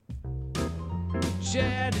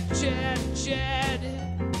Chad, Chad, Chad.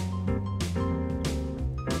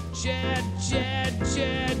 Chad, Chad,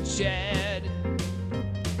 Chad, Chad.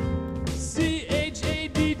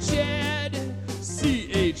 C-H-A-D, Chad.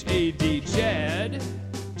 C-H-A-D, Chad.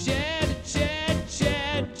 Chad, Chad,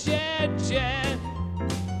 Chad, Chad, Chad.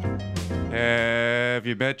 Have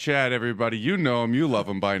you met Chad, everybody? You know him. You love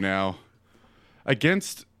him by now.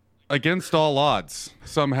 Against all odds,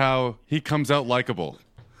 somehow he comes out likable.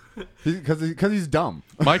 Because he's dumb.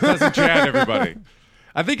 My cousin Chad, everybody.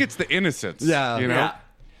 I think it's the innocence. Yeah. You know? Yeah.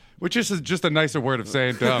 Which is just a nicer word of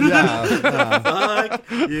saying dumb.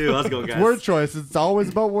 Fuck you. Let's go, guys. Word choices. It's always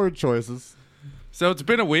about word choices. So it's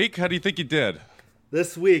been a week. How do you think you did?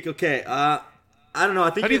 This week, okay. I don't know. I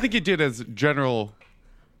think. How do you think you did as general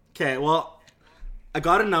Okay, well, I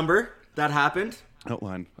got a number. That happened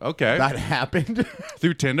outline? Okay. That happened.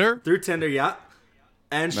 Through Tinder? through Tinder, yeah.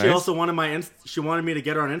 And she Nice. also wanted she wanted me to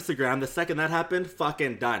get her on Instagram. The second that happened,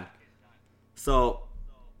 fucking done. So,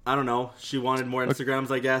 I don't know. She wanted more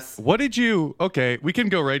Instagrams, I guess. What did you... Okay, we can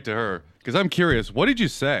go right to her. Because I'm curious. What did you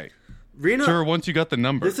say Rena, to her once you got the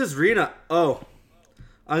number? this is Rena. Oh,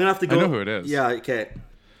 I'm gonna have to go. know who it is. Yeah, okay.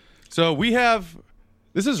 So we have...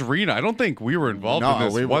 This is Rena. I don't think we were involved No, in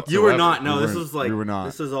this we- whatsoever. You were not. No, We this weren't. was like We were not.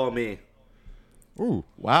 this is all me. Ooh.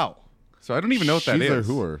 Wow. So I don't even know what that She's is.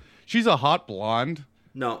 a hooer. She's a hot blonde.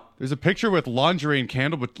 No, There's a picture with lingerie and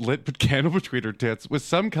candle between her tits with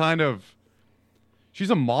some kind of... She's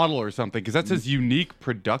a model or something because that says unique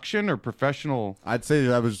production or professional... I'd say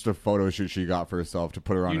that was just a photo shoot she got for herself to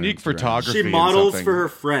put her on Unique Instagram. photography. she and models something. for her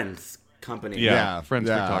friends' company. Yeah, Yeah, friends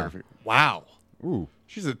yeah. photography. Wow. Ooh.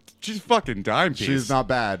 She's a fucking dime piece. She's not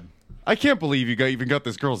bad. I can't believe you even got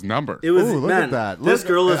this girl's number. It was Ooh, look man. at that. This Look,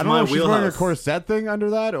 girl is I don't my know if she's wearing a wheelhouse. corset thing under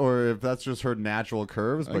that or if that's just her natural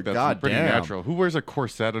curves, I think but that's god pretty damn. natural. Who wears a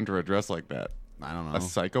corset under a dress like that? I don't know. A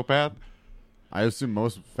psychopath? I assume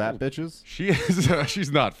most fat bitches? She is.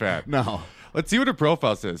 She's not fat. No. Let's see what her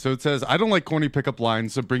profile says. So it says, I don't like corny pickup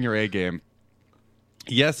lines, so bring your A game.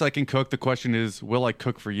 Yes, I can cook. The question is, will I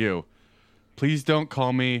cook for you? Please don't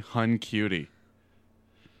call me hun cutie.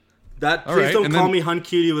 That All please right, don't and call then- me hun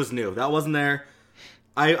cutie was new. That wasn't there.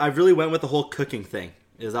 I really went with the whole cooking thing.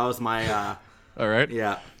 That was my All right.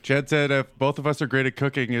 yeah. Chad said, if both of us are great at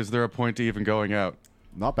cooking, is there a point to even going out?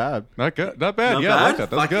 Not bad. Not good. Not bad. Not yeah, I like bad? that.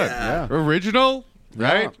 That's Fuck good. yeah. Original,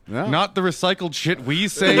 right? Yeah. Not the recycled shit we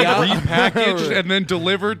say, repackaged and then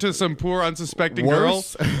delivered to some poor unsuspecting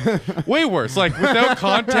Worse. girl. Way worse. Like without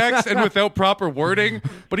context and without proper wording,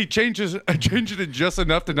 but he changed it in just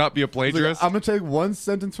enough to not be a plagiarist. I'm going to take one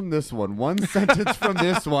sentence from this one sentence from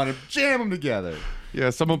this one, and jam them together. Yeah,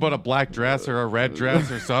 something about a black dress or a red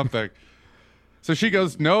dress or something. So she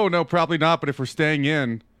goes, no, probably not. But if we're staying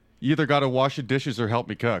in, you either got to wash the dishes or help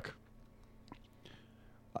me cook.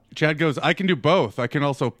 Chad goes, I can do both. I can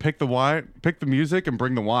also pick the music, and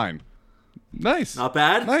bring the wine. Nice. Not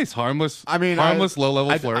bad. Nice. Harmless. I mean, harmless,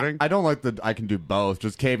 low-level flirting. I don't like I can do both.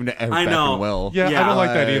 Just caving to every I beck know. and will. yeah, I don't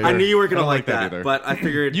like that either. I knew you were I gonna don't like that, either. but I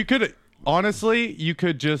figured You could, honestly, you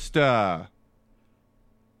could just have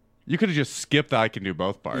just skipped the I can do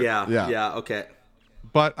both part. yeah, okay.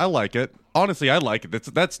 But I like it. Honestly, I like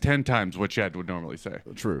it. That's 10 times what Chad would normally say.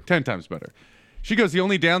 True. 10 times better. She goes, the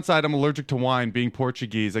only downside, I'm allergic to wine. Being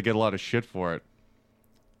Portuguese, I get a lot of shit for it.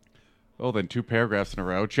 Oh, then 2 paragraphs in a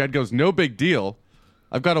row. Chad goes, no big deal.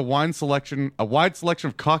 I've got a wide selection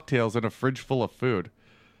of cocktails and a fridge full of food.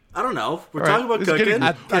 I don't know. We're All talking right, about this is cooking.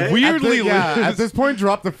 getting Okay. weirdly At this point,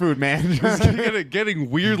 drop the food, man. getting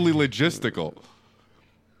weirdly logistical.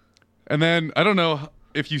 And then, I don't know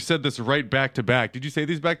if you said this right back to back. Did you say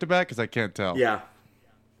these back to back? Because I can't tell. Yeah.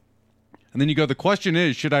 And then you go, the question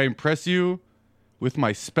is, should I impress you with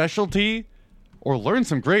my specialty or learn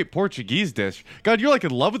some great Portuguese dish? God, you're like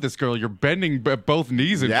in love with this girl. You're bending both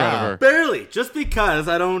knees in front of her. Barely. Just because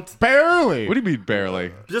I don't. Barely. What do you mean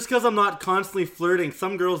barely? Just because I'm not constantly flirting.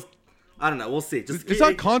 Some girls. I don't know. We'll see. Just It's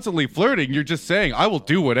not constantly flirting. You're just saying, I will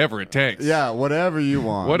do whatever it takes. Yeah, whatever you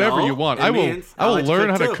want. Whatever No, you want. it I will means I like to learn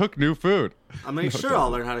how cook to too. cook new food. I mean, sure,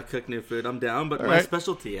 I'll learn how to cook new food. I'm down, but my right.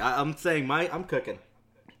 specialty. I'm saying I'm cooking.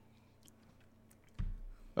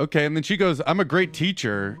 Okay, and then she goes, I'm a great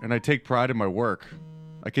teacher, and I take pride in my work.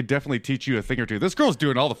 I could definitely teach you a thing or two. This girl's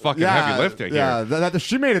doing all the fucking heavy lifting Yeah, here.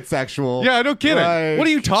 she made it sexual. Yeah, no kidding. Like- What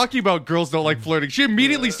are you talking about? Girls don't like flirting. She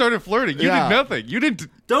immediately started flirting. You Yeah. did nothing. You didn't.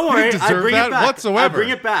 Don't you worry, didn't I deserve bring that it back. whatsoever. I bring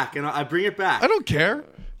it back, and I bring it back. I don't care.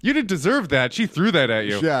 You didn't deserve that. She threw that at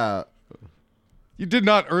you. Yeah. You did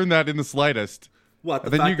not earn that in the slightest. What? The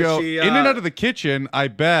And then fact you go that she, in and out of the kitchen. I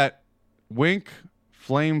bet. Wink,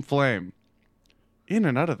 flame, flame. In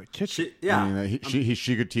and out of the kitchen. Yeah. I mean,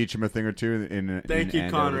 she could teach him a thing or two. Thank you,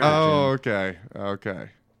 and Conrad. Oh, okay. Okay.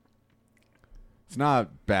 It's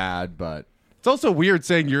not bad, but It's also weird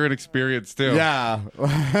saying you're inexperienced too. yeah.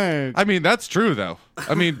 I mean, that's true though.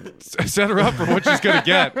 I mean, set her up for what she's gonna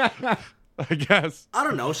get. I guess. I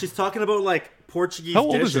don't know. She's talking about like Portuguese How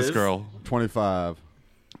old dishes. is this girl? 25.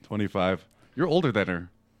 25. You're older than her.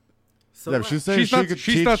 So Yeah, what? she's saying She's she not. could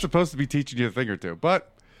She's teach. not supposed to be teaching you a thing or two.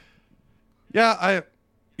 But yeah,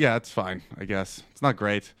 it's fine. I guess it's not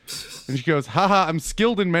great. And she goes, "Haha, I'm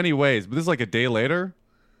skilled in many ways." But this is like a day later.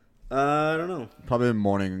 I don't know. Probably the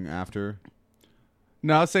morning after.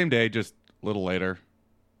 No, same day, just a little later,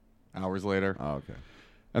 hours later. Oh, okay.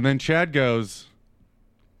 And then Chad goes,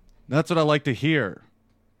 "That's what I like to hear.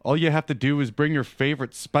 All you have to do is bring your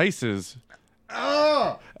favorite spices."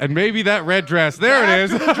 Oh, And maybe that red dress. There it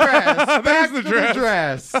is. the dress. Back the to dress.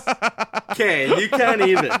 the dress. Okay, you can't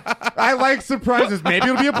even. I like surprises. Maybe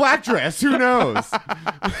it'll be a black dress. Who knows?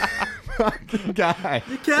 Fucking guy.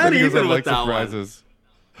 You can't Because I even like with that one. surprises.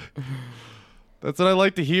 That's what I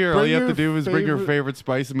like to hear. All Bring you have your to do is bring your favorite- favorite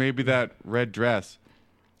spice and maybe that red dress.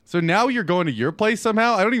 So now you're going to your place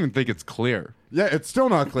somehow? I don't even think it's clear. Yeah, it's still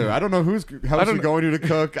not clear. I don't know whose house don't you're going to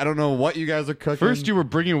cook. I don't know what you guys are cooking. First you were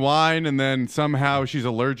bringing wine and then somehow she's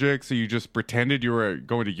allergic, so you just pretended you were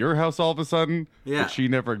going to your house all of a sudden. Yeah. But she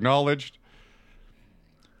never acknowledged.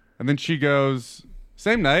 And then she goes,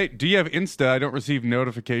 "Same night, do you have Insta? I don't receive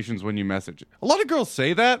notifications when you message." A lot of girls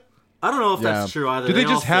say that. I don't know if Yeah. that's true either. Do they all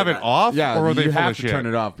just say have it that. off? Yeah, or are they you full have of to shit? turn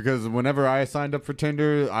it off because whenever I signed up for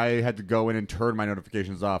Tinder, I had to go in and turn my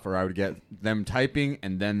notifications off, or I would get them typing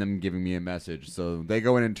and then them giving me a message. So they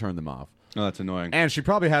go in and turn them off. Oh, that's annoying. And she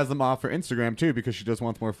probably has them off for Instagram too because she just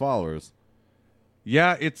wants more followers.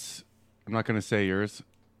 Yeah, I'm not going to say yours.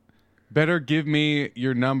 Better give me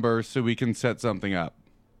your number so we can set something up.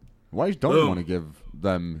 Why don't Boom. you want to give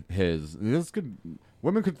them his?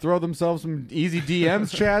 Women could throw themselves some easy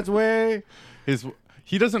DMs Chad's way.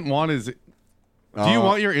 He doesn't want his. Do you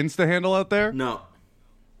want your Insta handle out there? No.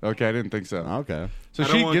 Okay, I didn't think so. Okay. So I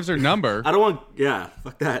don't she want- gives her number. I don't want. Yeah,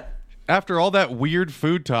 fuck that. After all that weird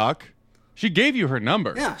food talk, she gave you her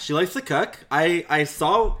number. Yeah, she likes to cook. I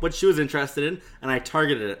saw what she was interested in, and I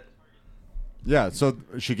targeted it. Yeah. So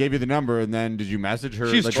she gave you the number, and then did you message her?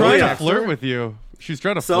 She's like, trying to text flirt her? with you. She's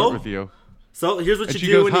trying to So? flirt with you. So here's what And you she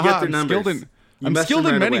do goes, when you "Haha, get their numbers. You I'm message skilled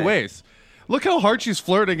them in right many away. ways." Look how hard she's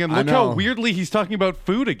flirting, and I look how know. weirdly he's talking about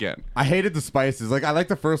food again. I hated the spices. Like I like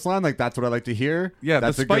the first line. Like that's what I like to hear. Yeah,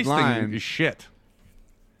 that's the a good spice line. thing is shit.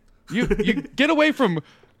 You get away from.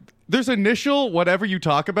 There's initial whatever you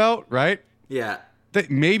talk about, right? Yeah. That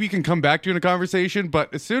maybe you can come back to in a conversation,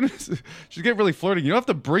 but as soon as she's getting really flirting, you don't have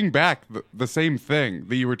to bring back the same thing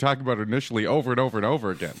that you were talking about initially over and over and over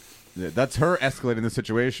again. Yeah, that's her escalating the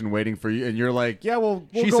situation, waiting for you, and you're like, "Yeah, well,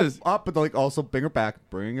 we'll She go says- up, but like also bring it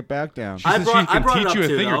back down." She I says brought- she can I brought it teach up you a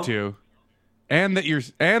too, thing though. or two, and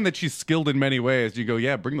that she's skilled in many ways. You go,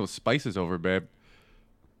 yeah, bring those spices over, babe.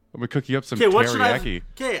 I'm gonna cook you up some Okay, what should I? teriyaki.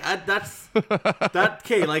 Okay, that's that.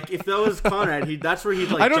 Okay, like if that was Conrad, that's where he'd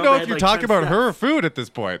like. I don't jump know if ahead, you're like, talking 10 about her steps. food at this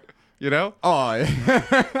point. You know, Oh,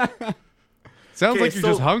 sounds Okay, like you're so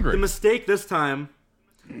just hungry. The mistake this time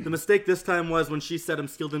was when she said I'm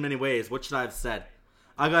skilled in many ways. What should I have said?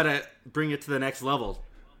 I gotta bring it to the next level.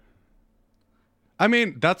 I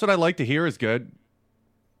mean, that's what I like to hear is good.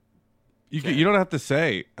 You don't have to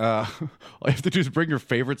say. All you have to do is bring your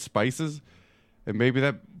favorite spices, and maybe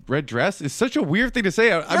that red dress is such a weird thing to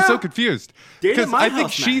say. I'm so Yeah. confused Date at because my I think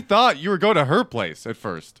house, she man. thought you were going to her place at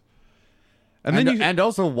first, and then you. and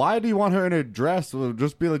also, why do you want her in a dress? Well,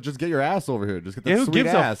 just be like, just get your ass over here. Just get that Yeah, who sweet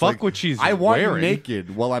gives a ass. fuck Like, what she's I want you wearing?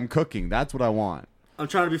 naked while I'm cooking. That's what I want. I'm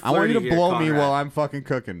trying to be I flirty want you to here, blow me Conrad. while I'm fucking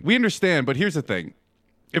cooking. We understand, but here's the thing: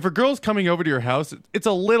 if a girl's coming over to your house, it's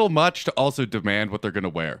a little much to also demand what they're going to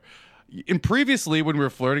wear. And previously, when we were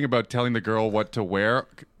flirting about telling the girl what to wear,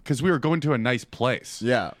 because we were going to a nice place.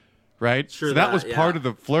 Yeah. Right? Sure so that that, was yeah. part of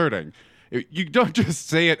the flirting. You don't just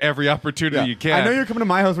say it every opportunity Yeah. you can. I know you're coming to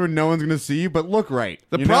my house where no one's gonna see you, but look right.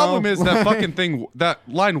 The you problem know? is that fucking thing, that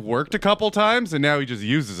line worked a couple times, and now he just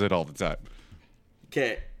uses it all the time.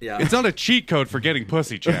 Okay, yeah. It's not a cheat code for getting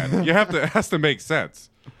pussy, Chad. You have to, it has to make sense.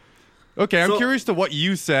 Okay, I'm So- curious to what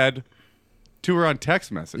you said to her on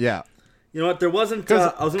text message. Yeah. You know what? There wasn't. I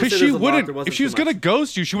was gonna Because say she there's a lot, wouldn't, there wasn't if she was too going to much.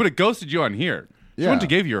 ghost you, she would have ghosted you on here. She Yeah. wouldn't have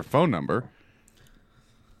gave you her phone number.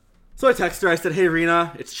 So I texted her. I said, "Hey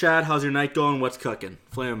Rena, it's Chad. How's your night going? What's cooking?"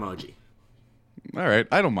 Flame emoji. All right,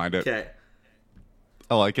 I don't mind it. Okay.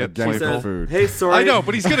 I like it. Again, Playful. for food. Hey, sorry. I know,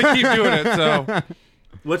 but he's going to keep doing it, so.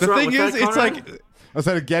 What's The wrong thing with is, that, it's Conrad? like I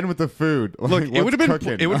said again with the food. Like, Look, it would have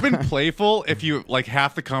cooking? been playful if you like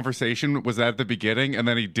half the conversation was at the beginning and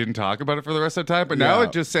then he didn't talk about it for the rest of the time. But now Yeah.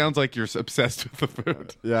 it just sounds like you're obsessed with the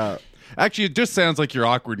food. Yeah. Actually, it just sounds like you're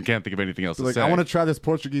awkward and can't think of anything else to Like, say. I want to try this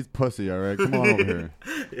Portuguese pussy. All right, come on over here.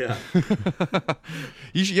 Yeah.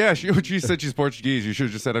 She said she's Portuguese. You should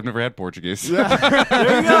have just said I've never had Portuguese. There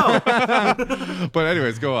you go. But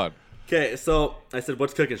anyways, go on. Okay, so I said,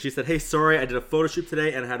 what's cooking? She said, hey, sorry, I did a photo shoot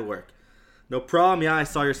today and I had to work. No problem. Yeah, I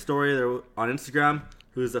saw your story there on Instagram.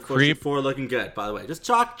 Who's the photo Creep. shoot for? Looking good, by the way. Just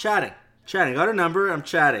chatting. Got her number. I'm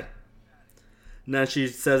chatting. And then she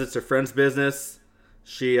says it's her friend's business.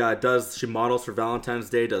 She models for Valentine's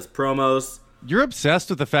Day, does promos. You're obsessed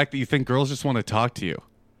with the fact that you think girls just want to talk to you.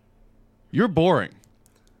 You're boring.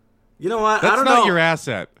 You know what? I That's don't not know. your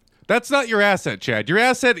asset. That's not your asset, Chad. Your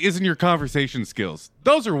asset isn't your conversation skills.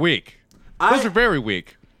 Those are weak. Those are very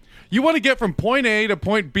weak. You want to get from point A to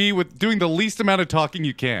point B with doing the least amount of talking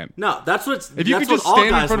you can. No, that's what. If you that's could just what all stand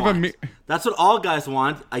in guys front of a want. That's what all guys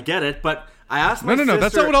want. I get it, but I asked my No. That's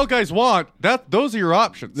sister- not what all guys want. Those are your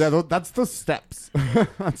options. Yeah, that's the steps.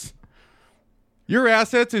 That's- Your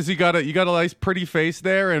assets is you got a nice pretty face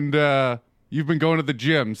there, and you've been going to the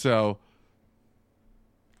gym. So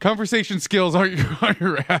conversation skills aren't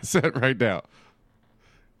your asset right now.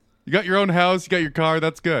 You got your own house. You got your car.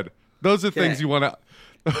 That's good. Those are things Okay. you want to.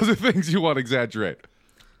 Those are things you want to exaggerate.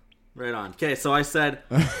 Right on. Okay, so I said,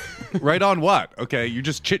 Right on what? Okay, you're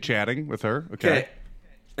just chit chatting with her. Okay. okay,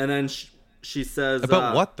 and then she says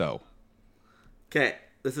About what though? Okay,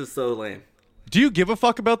 this is so lame. Do you give a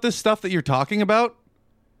fuck about this stuff that you're talking about?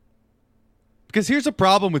 Because here's a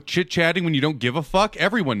problem with chit chatting when you don't give a fuck.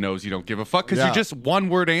 Everyone knows you don't give a fuck because Yeah. you're just one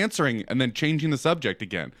word answering and then changing the subject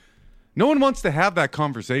again. No one wants to have that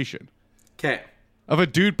conversation Okay. of a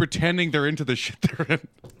dude pretending they're into the shit they're in.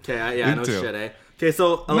 Okay, I know Into. shit, eh? Okay,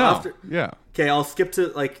 so No. after. Yeah. Okay, I'll skip to,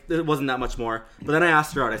 like, it wasn't that much more. But then I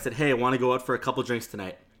asked her out. I said, hey, I want to go out for a couple drinks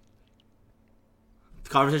tonight. The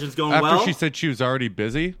conversation's going After well. she said she was already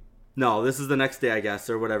busy. No, this is the next day, I guess,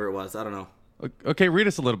 or whatever it was. I don't know. Okay, read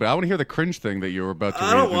us a little bit. I want to hear the cringe thing that you were about to read.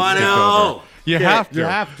 I don't and want skip to. over. You Okay. have to. You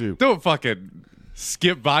have to. Don't fucking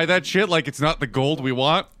skip by that shit like it's not the gold we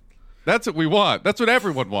want. That's what we want. That's what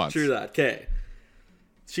everyone wants. True that. Okay.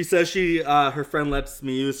 She says her friend lets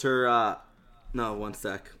me use her, no, one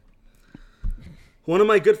sec. One of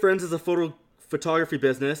my good friends is a photography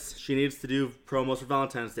business. She needs to do promos for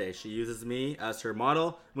Valentine's Day. She uses me as her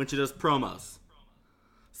model when she does promos.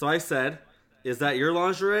 So I said, is that your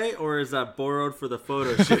lingerie or is that borrowed for the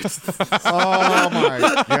photo shoots? Oh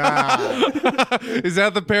my god! Is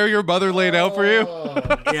that the pair your mother laid out for you?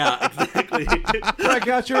 Yeah, exactly. I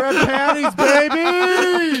got your red panties,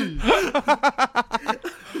 baby.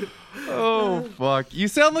 Oh fuck! You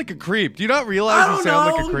sound like a creep. Do you not realize I you don't sound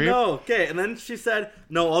know. like a creep? No. Okay, and then she said,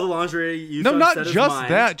 no, all the lingerie you used No, on not set is just mine.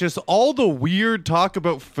 that. Just all the weird talk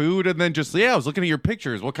about food, and then just I was looking at your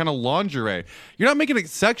pictures. What kind of lingerie? You're not making it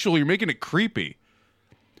sexual. You're making it creepy.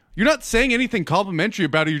 You're not saying anything complimentary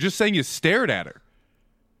about it. You're just saying you stared at her,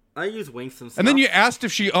 I use winks and stuff. and then you asked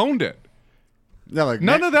if she owned it. Yeah, like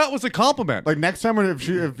None of that was a compliment. Like next time, if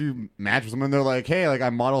you match with someone, they're like, "Hey, like I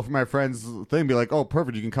model for my friend's thing," be like, "Oh,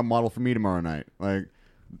 perfect, you can come model for me tomorrow night." Like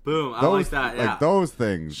Boom. I those, like that. Yeah. like those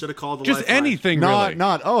things. Should have called the just lifeline. anything, Not, really.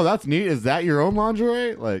 not. Oh, that's neat. Is that your own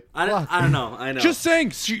lingerie? Like, I don't know. I know. Just saying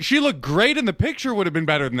she looked great in the picture would have been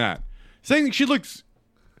better than that. Saying she looks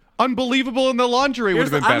unbelievable in the lingerie would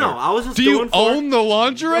have been I better. know, I was just Do you going for- own the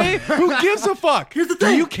lingerie? Who gives a fuck? Here's the Do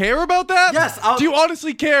thing. you care about that? Yes, Do you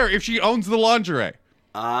honestly care if she owns the lingerie?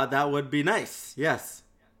 that would be nice. Yes.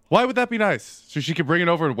 Why would that be nice? So she could bring it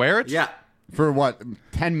over and wear it? Yeah. for what?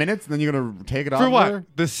 10 minutes, and then you're gonna take it off. For what? Her?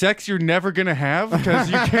 The sex you're never gonna have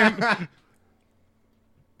because you can't.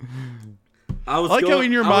 I was I like going, how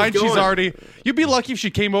in your I was mind she's going. already. You'd be lucky if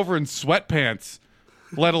she came over in sweatpants,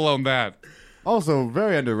 let alone that. Also,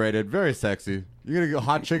 very underrated, very sexy. You're gonna get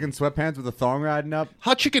hot chicken sweatpants with a thong riding up.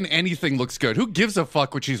 Hot chicken anything looks good. Who gives a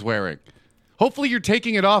fuck what she's wearing? Hopefully you're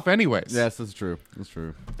taking it off anyways. Yes, that's true. That's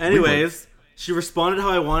true. Anyways, she responded how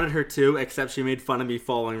I wanted her to, except she made fun of me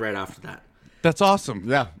following right after that. That's awesome.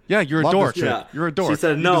 Yeah. Yeah, you're a Love dork. this chick. You're a dork. She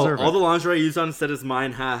said, You no, deserve all it. the lingerie used on set is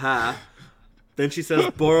mine, ha ha. Then she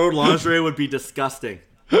says, borrowed lingerie would be disgusting.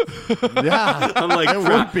 Yeah. I'm like, It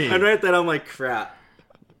crap. would be. And right then I'm like, crap.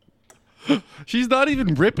 She's not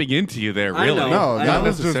even ripping into you there, I really. know. No, I that know.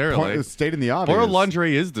 was just necessarily. stating the obvious. Borrowed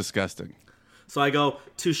lingerie is disgusting. So I go,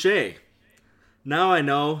 touche. Now I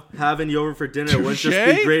know having you over for dinner wouldn't just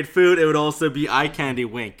Touche? be great food, it would also be eye candy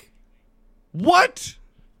wink. What?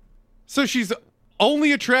 So she's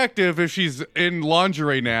only attractive if she's in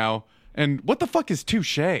lingerie now. And what the fuck is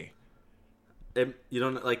touche? you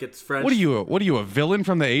don't like it's French. What are you, a villain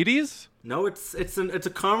from the 80s? No, it's a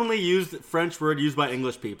commonly used French word used by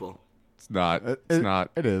English people. It's not. It's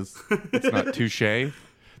not. It is. It's not touche.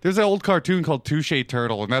 There's an old cartoon called Touche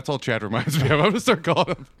Turtle, and that's all Chad reminds me of. I'm gonna start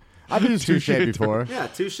calling him. I've used touche before. Yeah,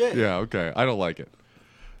 touche. Yeah, okay. I don't like it.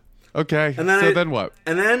 Okay. And then then what?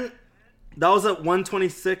 And then that was at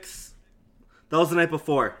 1:26. That was the night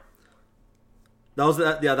before. That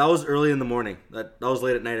was early in the morning. That was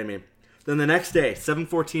late at night, I mean. Then the next day,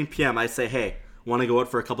 7:14 p.m., I say, "Hey, want to go out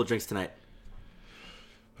for a couple drinks tonight?"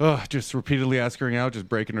 Just repeatedly asking her out, just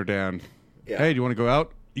breaking her down. Yeah. Hey, do you want to go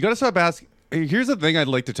out? You got to stop asking. Hey, here's the thing I'd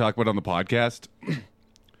like to talk about on the podcast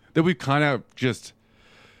that we kind of just.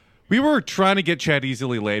 We were trying to get Chad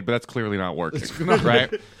easily laid, but that's clearly not working, right?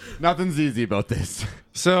 Nothing's easy about this.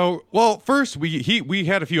 So, well, first we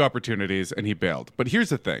had a few opportunities and he bailed. But here's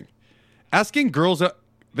the thing: asking girls out,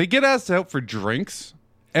 they get asked out for drinks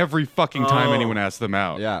every fucking time anyone asks them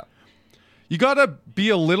out. Yeah. You gotta be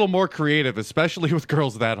a little more creative, especially with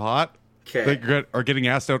girls that hot. 'Kay. That are getting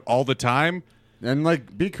asked out all the time. And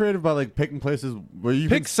like, be creative by like picking places where you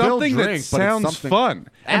Pick can still something drink, that but it's sounds something- fun.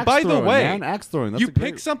 And Axe by the throwing, way, man. Axe throwing. That's you a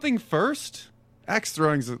great- pick something first. Axe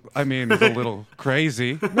throwing's, I mean, is a little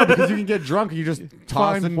crazy. No, because you can get drunk and you just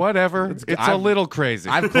toss Fine, and whatever. It's a I've- little crazy.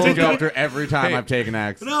 I've closed after every time Hey. I've taken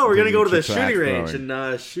axe. No, we're gonna go to the Chips or axe shooting range throwing.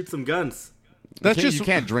 and shoot some guns. That's You just.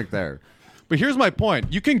 can't drink there. But here's my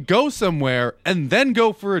point: you can go somewhere and then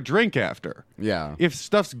go for a drink after. Yeah. If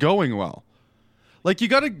stuff's going well. Like you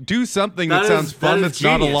got to do something That that, is- sounds fun. that is That's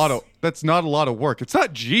not a genius. lot of. That's not a lot of work. It's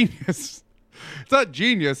not genius. It's not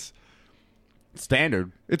genius.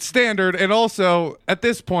 Standard. It's standard, and also at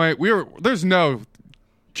this point,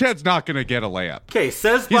 Chad's not gonna get a layup. Okay,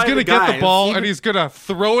 says He's by gonna the get guys, the ball even- and he's gonna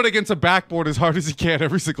throw it against a backboard as hard as he can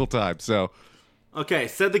every single time. So Okay,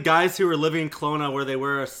 said the guys who were living in Kelowna where they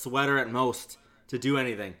wear a sweater at most to do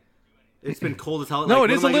anything. It's been cold as hell. no, Like,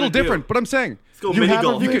 it what is am a I little gonna do? different. But I'm saying Let's go You mini have a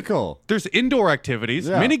golf. vehicle. there's indoor activities.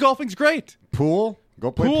 Yeah. Mini golfing's great. Pool.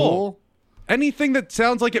 Go play pool. Anything that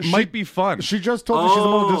sounds like it might be fun. She just told me she's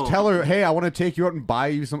going to Oh. just tell her, hey, I want to take you out and buy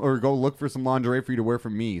you some, or go look for some lingerie for you to wear for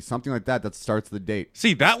me. Something like that starts the date.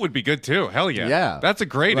 See, that would be good too. Hell yeah. Yeah. That's a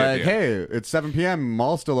great Like, idea. hey, it's 7 p.m.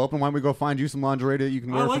 Mall's still open. Why don't we go find you some lingerie that you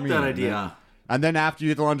can wear I for like me? that And idea. then after you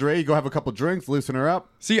get the lingerie, you go have a couple drinks, loosen her up.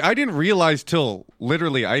 See, I didn't realize till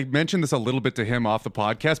literally, I mentioned this a little bit to him off the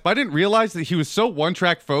podcast, but I didn't realize that he was so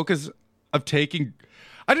one-track focus of taking.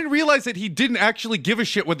 I didn't realize that he didn't actually give a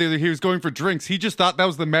shit whether he was going for drinks. He just thought that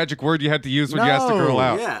was the magic word you had to use when you asked a girl No.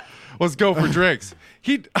 out. Yeah. Was go for drinks.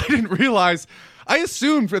 I didn't realize. I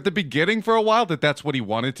assumed at the beginning for a while that that's what he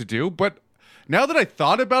wanted to do, but now that I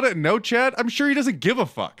thought about it and know Chad, I'm sure he doesn't give a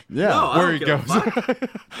fuck. Yeah. No, I Where don't he give a goes.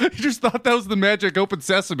 fuck. He just thought that was the magic open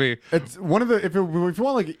sesame. It's one of the if you want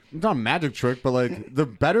like not a magic trick, but like the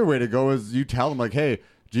better way to go is you tell them like, hey,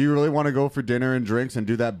 do you really want to go for dinner and drinks and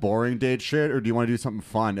do that boring date shit, or do you want to do something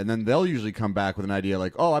fun? And then they'll usually come back with an idea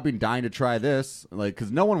like, oh, I've been dying to try this, like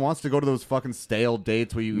because no one wants to go to those fucking stale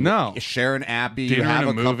dates where you No. share an appy, Dinner you have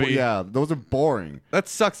and a a couple, movie. yeah, those are boring. That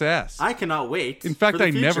sucks ass. I cannot wait. In fact, for the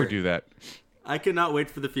I never future. do that. I cannot wait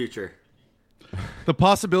for the future. The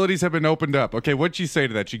possibilities have been opened up. Okay, what'd she say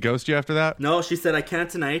to that? She ghost you after that? No, she said I can't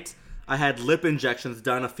tonight. I had lip injections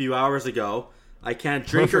done a few hours ago. I can't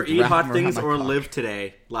drink or Perfect. eat Wrap hot them things around my or cock. live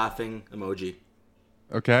today. Laughing emoji.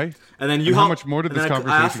 Okay. And then you And how help- much more did and this then I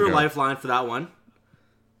conversation asked for a go? lifeline for that one.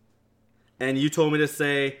 And you told me to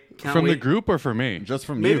say can't From wait. the group or for me? Just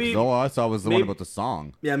from Maybe- you, 'cause all I saw was the one maybe- about the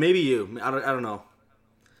song. Yeah, maybe you. I don't know.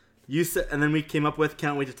 You said, and then we came up with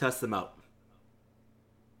can't wait to test them out.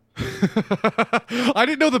 I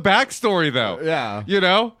didn't know the backstory though. Yeah. You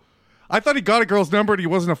know? I thought he got a girl's number and he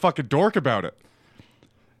wasn't a fucking dork about it.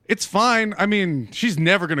 It's fine. I mean, she's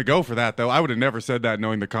never going to go for that though. I would have never said that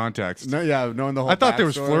knowing the context. No, yeah, knowing the whole. I thought there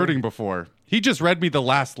was backstory. flirting before. He just read me the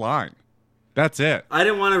last line. That's it. I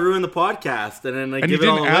didn't want to ruin the podcast and then like And he give it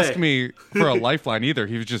all didn't away. ask me for a lifeline either.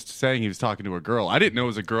 He was just saying he was talking to a girl. I didn't know it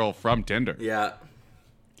was a girl from Tinder. Yeah,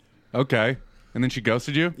 Okay. And then she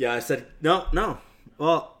ghosted you? yeah. I said no.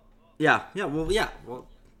 Well, yeah. Well,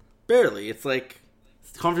 barely. It's like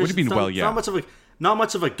conversation. What do you mean, Not, well, yeah? Not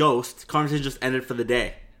much of a ghost. Conversation just ended for the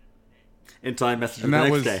day. Until I messaged her And the that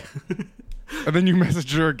next was- day. And then you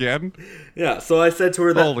messaged her again? Yeah. So I said to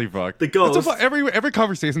her that Holy fuck. the ghost. Every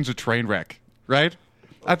conversation's a train wreck, right?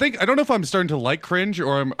 I don't know if I'm starting to like cringe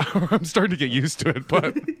or I'm starting to get used to it,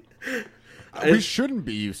 but We shouldn't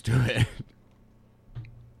be used to it.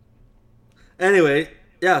 Anyway,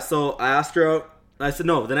 yeah, so I asked her out. I said,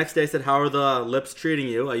 no. The next day I said, how are the lips treating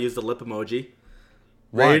you? I used the lip emoji.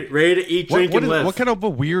 Why? Ready to eat, drink, and live. what kind of a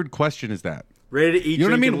weird question is that? Ready to eat, You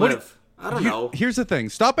know what I drink, mean? and What- live. I don't know. Here's the thing.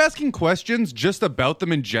 Stop asking questions just about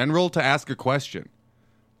them in general to ask a question.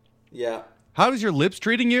 Yeah. How is your lips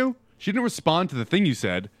treating you? She didn't respond to the thing you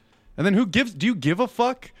said. And then do you give a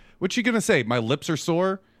fuck? What's she going to say? My lips are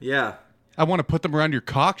sore? Yeah. I want to put them around your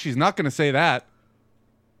cock? She's not going to say that.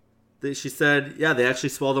 She said, yeah, they actually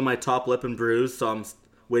swelled on my top lip and bruised, so I'm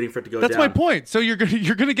waiting for it to go That's down. my point. So you're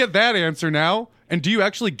gonna get that answer now. And do you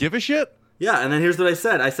actually give a shit? Yeah, and then here's what I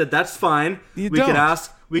said. I said, that's fine. You We don't.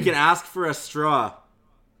 can ask for a straw.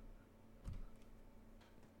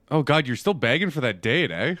 Oh God, you're still begging for that date,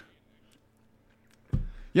 eh?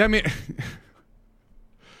 Yeah, I mean,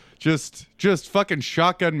 just fucking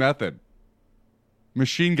shotgun method,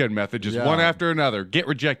 machine gun method, just Yeah. one after another. Get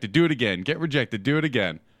rejected, do it again. Get rejected, do it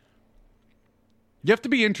again. You have to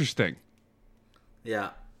be interesting.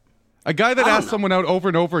 Yeah. A guy that I don't asks know. someone out over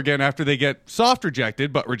and over again after they get soft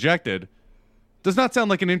rejected but rejected does not sound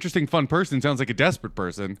like an interesting, fun person. Sounds like a desperate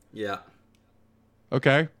person. Yeah.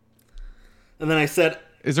 Okay, And then I said,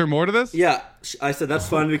 is there more to this? yeah, I said, that's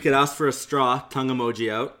fine. We could ask for a straw, tongue emoji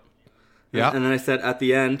out. Yeah. And then I said, at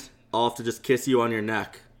the end, I'll have to just kiss you on your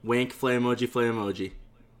neck. Wink, flame emoji, flame emoji.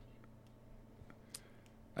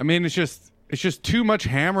 I mean, it's just too much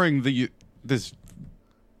hammering this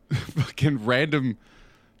fucking random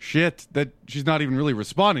shit that she's not even really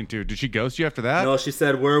responding to. Did she ghost you after that? No, she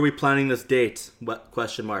said, where are we planning this date? What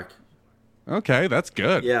question mark? Okay, that's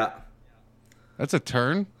good. Yeah. That's a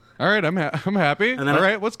turn. All right, I'm happy. And then All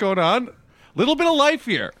right, what's going on? Little bit of life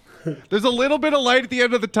here. There's a little bit of light at the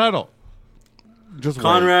end of the tunnel. Just wait.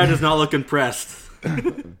 Conrad does not look impressed.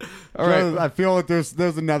 All right. I feel like there's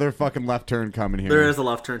another fucking left turn coming here. There is a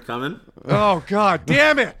left turn coming. Oh God,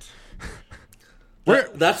 damn it!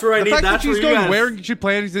 That's where I The need. fact that That's she's where you going, guys. where she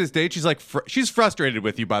planning to this date? She's like, she's frustrated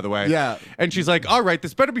with you, by the way. Yeah. And she's like, all right,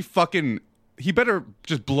 this better be fucking. He better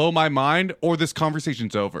just blow my mind, or this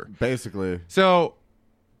conversation's over. Basically. So,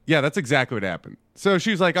 yeah, that's exactly what happened. So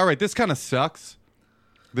she's like, all right, this kind of sucks.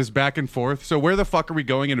 This back and forth. So where the fuck are we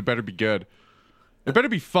going? And it better be good. It better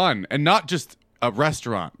be fun and not just a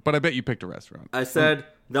restaurant. But I bet you picked a restaurant. I said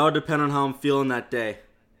that would depend on how I'm feeling that day.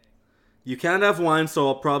 You can't have wine, so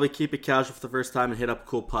I'll probably keep it casual for the first time and hit up a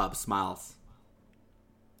cool pub. Smiles.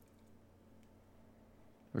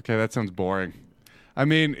 Okay, that sounds boring. I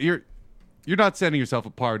mean, you're not setting yourself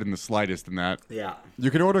apart in the slightest in that. Yeah. You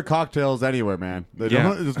can order cocktails anywhere, man.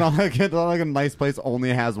 Yeah. It's not like a nice place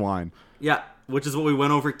only has wine. Yeah, which is what we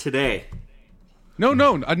went over today. No,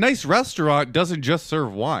 a nice restaurant doesn't just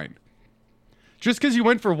serve wine. Just because you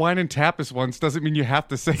went for wine and tapas once doesn't mean you have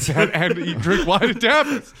to say that and drink wine and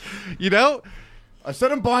tapas. You know? I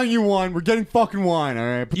said I'm buying you wine. We're getting fucking wine, all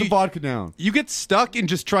right? Put the vodka down. You get stuck in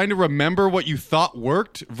just trying to remember what you thought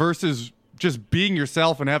worked versus just being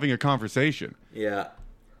yourself and having a conversation. Yeah.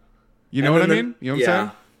 You know And what I then- mean? You know what I'm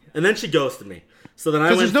saying? And then she ghosted me. So then I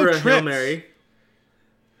 'Cause went there's for no a Hail tricks. Mary.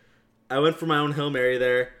 I went for my own Hail Mary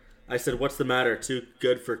there. I said, what's the matter? Too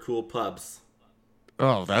good for cool pubs.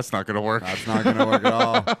 Oh, that's not going to work. That's not going to work at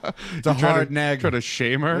all. It's a hard neg. Try to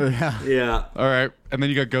shame her. Yeah. Yeah. All right. And then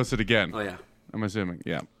you got ghosted again. Oh, yeah. I'm assuming.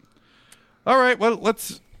 Yeah. All right. Well,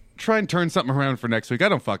 let's try and turn something around for next week. I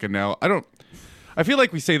don't fucking know. I feel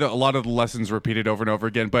like we say that a lot of the lessons repeated over and over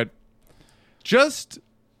again, but just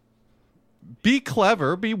be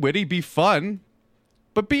clever, be witty, be fun,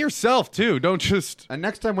 but be yourself too. Don't just. And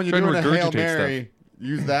next time when you're Trying to doing a Hail regurgitate Mary,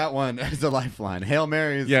 use that one as a lifeline. Hail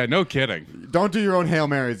Marys. Yeah, no kidding. Don't do your own Hail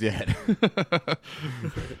Marys yet.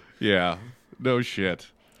 Yeah, no shit.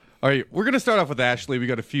 All right, we're going to start off with Ashley. We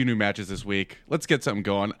got a few new matches this week. Let's get something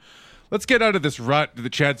going. Let's get out of this rut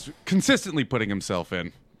that Chad's consistently putting himself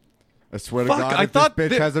in. I swear Fuck, to God, I if thought this bitch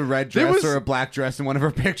that- has a red there dress was- or a black dress in one of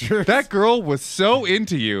her pictures. That girl was so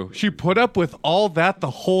into you. She put up with all that the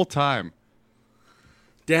whole time.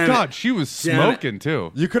 Damn God, it. she was Damn it. smoking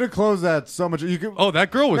too. You could have closed that so much. You could. Oh,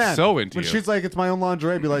 that girl was Man, so into when you. she's like, "It's my own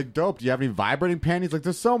lingerie," be like, "Dope. Do you have any vibrating panties?" Like,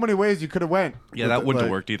 there's so many ways you could have went. Yeah, with that it, wouldn't like-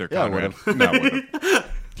 have worked either, Yeah, it Conrad. would've. No, it wouldn't.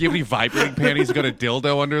 Do you have any vibrating panties? You got a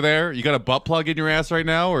dildo under there? You got a butt plug in your ass right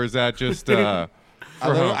now, or is that just? I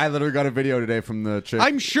literally got a video today from the chick.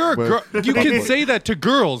 I'm sure with- you can say that to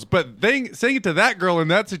girls, but saying it to that girl in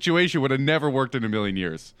that situation would have never worked in a million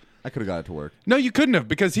years. I could have got it to work. No, you couldn't have,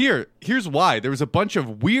 because here's why. There was a bunch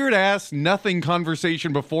of weird ass nothing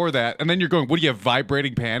conversation before that, and then you're going, "What do you have,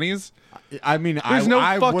 vibrating panties?" I mean, There's no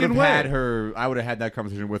I would have fucking way. had her. I would have had that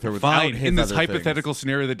conversation with her without Fine. his In this other hypothetical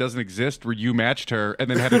scenario that doesn't exist, where you matched her and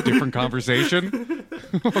then had a different conversation.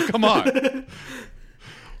 Oh, come on.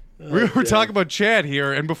 We're talking about Chad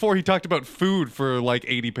here, and before he talked about food for like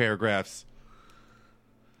 80 paragraphs.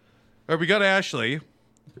 All right, we got Ashley.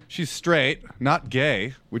 She's straight, not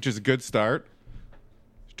gay, which is a good start.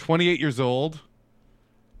 28 years old.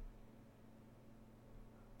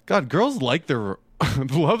 God, girls like their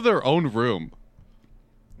love their own room.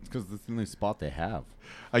 It's because it's the only spot they have.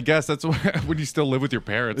 I guess that's when you still live with your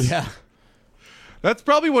parents. Yeah. That's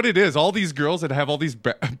probably what it is. All these girls that have all these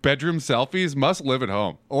bedroom selfies must live at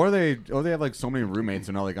home. Or they have like so many roommates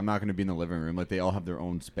and they're like, I'm not going to be in the living room. Like they all have their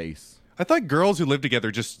own space. I thought girls who live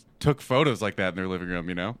together just took photos like that in their living room,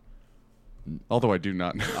 you know? Although I do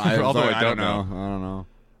not know. Although I don't know. I don't know.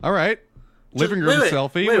 All right. Living room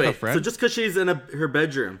selfie with a friend. So just because she's in her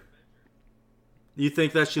bedroom, you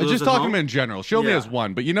think that she I'm lives just at talking home? in general. She only Yeah. has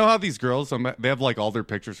one. But you know how these girls, they have like all their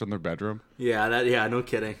pictures from their bedroom? Yeah, no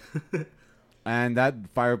kidding. And that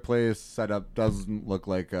fireplace setup doesn't look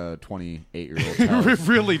like a 28-year-old house. It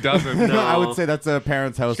really doesn't. No. I would say that's a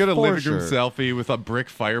parent's house. She's got a for living sure. room selfie with a brick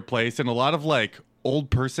fireplace and a lot of like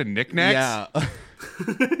old person knickknacks. Yeah.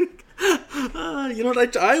 You know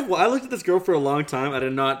what? I looked at this girl for a long time. I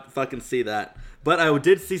did not fucking see that. But I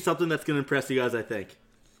did see something that's going to impress you guys, I think.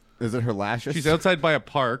 Is it her lashes? She's outside by a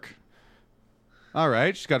park. All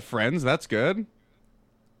right. She's got friends. That's good.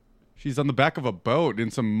 She's on the back of a boat in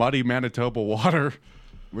some muddy Manitoba water.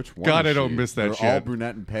 Which one? God, is I don't she? miss that They're shit. all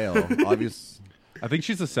brunette and pale. Obvious. I think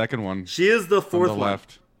she's the second one She is the on fourth the one.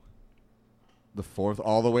 left. The fourth,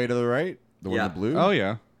 all the way to the right. The one Yeah. in the blue. Oh,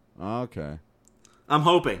 yeah. Okay. I'm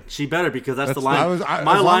hoping. She better because that's the That's line. as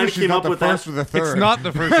My long line as she's came not up the with first that. or the third. It's not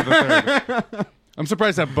the first or the third. I'm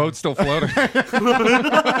surprised that boat's still floating.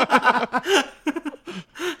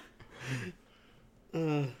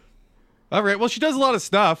 All right. Well, she does a lot of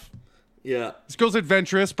stuff. Yeah. This girl's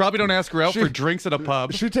adventurous. Probably don't ask her out for drinks at a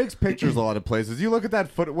pub. She takes pictures a lot of places. You look at that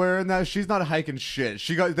footwear and that she's not hiking shit.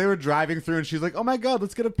 They were driving through and she's like, "Oh my god,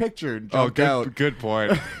 let's get a picture." And Oh, jumped out. good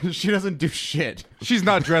point. She doesn't do shit. She's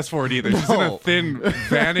not dressed for it either. She's in a No. thin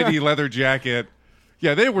vanity leather jacket.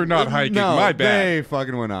 Yeah, they were not hiking. No, My bad. they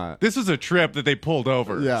fucking were not. This is a trip that they pulled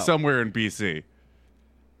over Yeah. somewhere in BC.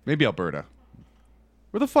 Maybe Alberta.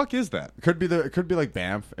 Where the fuck is that? It could be like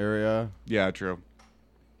Banff area. Yeah, true.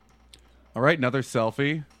 All right, another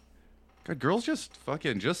selfie. God, girls just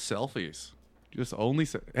selfies. Just only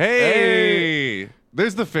Hey!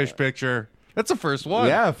 There's the fish picture. That's the first one.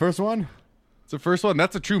 Yeah, first one. It's the first one.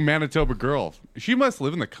 That's a true Manitoba girl. She must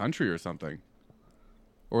live in the country or something.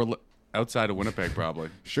 Or outside of Winnipeg, probably.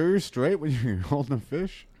 Sure you're straight when you're holding a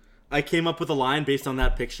fish? I came up with a line based on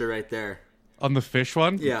that picture right there. On the fish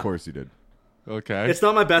one? Yeah. Of course you did. Okay. It's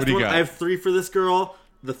not my best What do you one. got? I have 3 for this girl.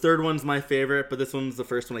 The third one's my favorite, but this one's the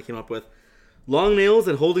first one I came up with. Long nails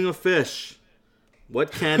and holding a fish.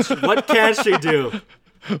 What can she do?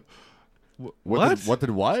 What? What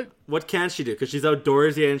did what? What can she do? Because she's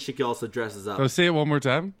outdoorsy and she also dresses up. Oh, say it one more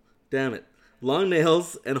time. Damn it. Long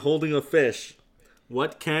nails and holding a fish.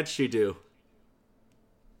 What can't she do?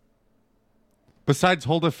 Besides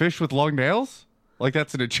hold a fish with long nails? Like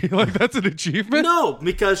that's an achievement? No,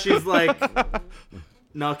 because she's like...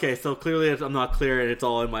 No, okay, so clearly I'm not clear and it's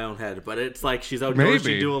all in my own head. But it's like she's outdoors,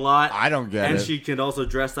 Maybe. she do a lot. I don't get and it. she can also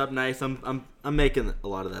dress up nice. I'm making a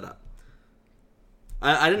lot of that up.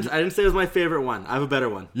 I didn't say it was my favorite one. I have a better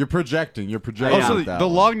one. You're projecting. You're Oh, projecting. Yeah. so with that the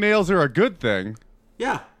one. long nails are a good thing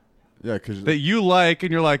Yeah. Yeah, because that you like,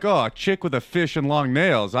 and you're like, oh, a chick with a fish and long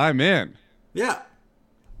nails, I'm in. Yeah.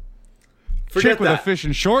 Chick Forget with a that. fish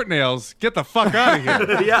and short nails, get the fuck out of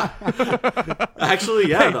here. Yeah. Actually,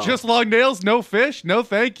 yeah. Hey, though. just long nails, no fish, no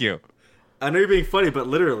thank you. I know you're being funny, but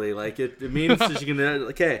literally, like it means that she can.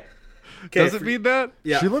 Okay. Does it mean that?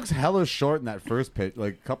 Yeah. she looks hella short in that first pic,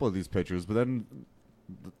 like a couple of these pictures, but then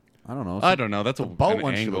I don't know. I don't know. That's a Boat an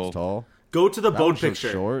one she angle. looks tall. Go to the That boat one she looks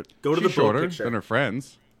picture. short. Go to She's the boat shorter picture. than her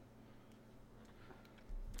friends.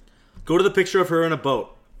 Go to the picture of her in a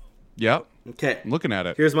boat. Yep. Okay. I'm looking at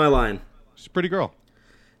it. Here's my line. She's a pretty girl.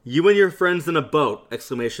 You and your friends in a boat!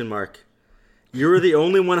 Exclamation mark. You were the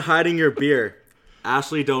only one hiding your beer.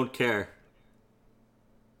 Ashley don't care.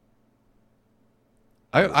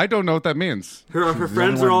 I don't know what that means. Her She's the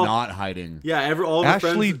friends only are one all not hiding. yeah. All her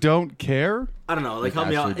Ashley friends. don't care? I don't know. Like help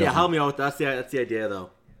Like me out. Ashley Yeah, doesn't. help me out. That's the idea though.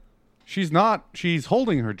 She's not. She's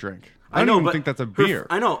holding her drink. I know, don't even but think that's a her- beer.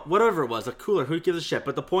 I know. Whatever it was, a cooler. Who gives a shit?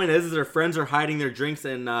 But the point is her friends are hiding their drinks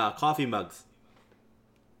in coffee mugs.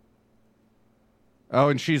 Oh,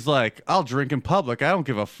 and she's like, I'll drink in public. I don't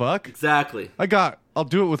give a fuck. Exactly. I'll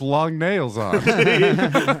do it with long nails on. I'll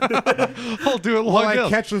do it long Well, I nails.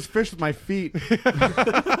 catch this fish with my feet. That's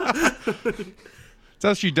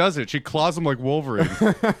how she does it. She claws him like Wolverine.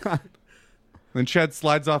 Then Chad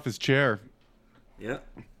slides off his chair. Yeah.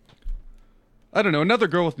 I don't know. Another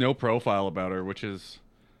girl with no profile about her, which is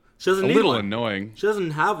She doesn't a need little one. annoying. She doesn't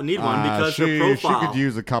need one because she her profile. could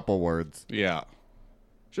use a couple words. Yeah.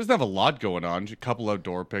 She doesn't have a lot going on. Just a couple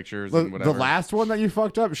outdoor pictures The, and whatever. the last one that you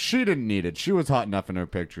fucked up, she didn't need it. She was hot enough in her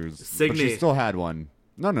pictures. But she Signe. still had one.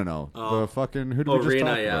 No. Oh. The fucking, who did Oh, we just Rena,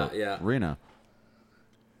 talk yeah, about? yeah. Rena.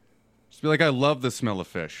 Just be like, I love the smell of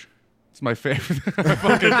fish. It's my favorite.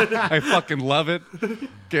 I fucking love it.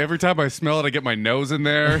 Okay, every time I smell it, I get my nose in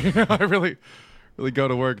there. You know, I really go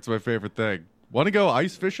to work. It's my favorite thing. Want to go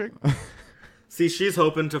ice fishing? See, she's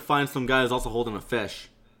hoping to find some guy who's also holding a fish.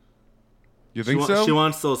 You think wa- so? she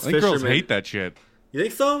wants those I think girls fishermen. hate that shit. You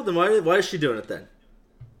think so? Then why is she doing it then?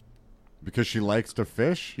 Because she likes to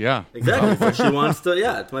fish? Yeah. Exactly. But she wants to.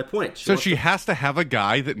 Yeah, it's my point. So wants she to- has to have a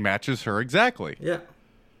guy that matches her exactly. Yeah.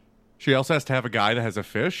 She also has to have a guy that has a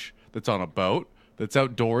fish, that's on a boat, that's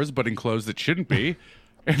outdoors but in clothes that shouldn't be,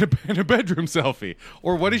 and a bedroom selfie.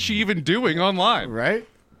 Or what is she even doing online? Right?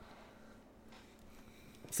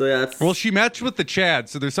 So yeah, it's Well, she matched with the Chad,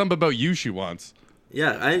 so there's something about you she wants.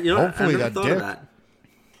 yeah. I Hopefully I never that thought dick. of that.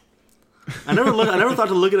 I never thought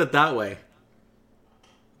to look at it that way.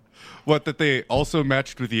 What, that they also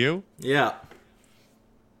matched with you? Yeah.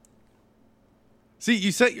 See,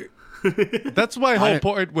 you set your... That's my whole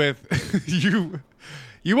point with you.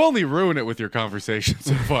 You only ruin it with your conversation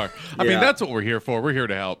so far. I mean, Yeah. that's what we're here for. We're here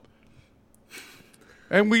to help.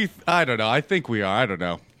 And I don't know. I think we are. I don't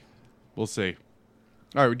know. We'll see.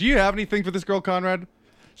 All right. Do you have anything for this girl, Conrad?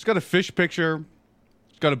 She's got a fish picture.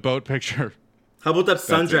 She's got a boat picture. How about that it.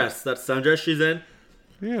 sundress? That sundress she's in.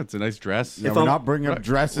 Yeah, it's a nice dress. Yeah, If we're I'm- not bringing up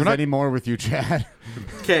dresses we're not- anymore with you, Chad.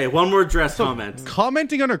 Okay, one more dress comment.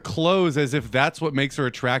 Commenting on her clothes as if that's what makes her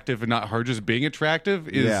attractive and not her just being attractive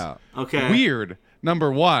is Yeah. Okay. weird,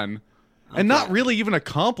 number one. And not Okay. really even a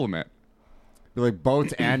compliment. You're like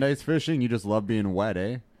boats and ice fishing. You just love being wet,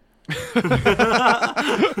 eh?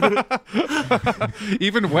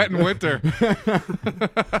 Even wet in winter.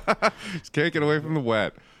 Just can't get away from the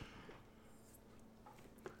wet.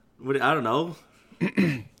 I don't know.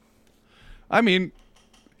 I mean,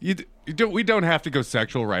 we don't have to go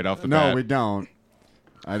sexual right off the No, bat. we don't.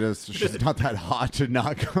 She's not that hot to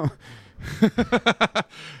not go.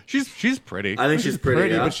 She's pretty. I think she's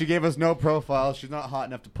pretty. Yeah. but she gave us no profile. She's not hot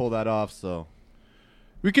enough to pull that off, so.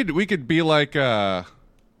 We could be like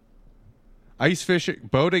ice fishing,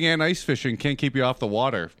 boating and ice fishing can't keep you off the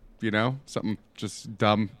water. You know, something just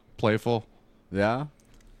dumb, playful, Yeah?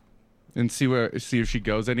 and see if she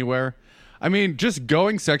goes anywhere. I mean, just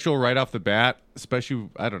going sexual right off the bat, especially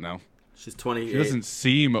I don't know. She's 28. She doesn't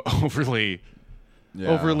seem overly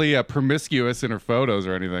Yeah. promiscuous in her photos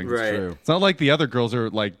or anything. Right. True. It's not like the other girls are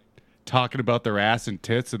like talking about their ass and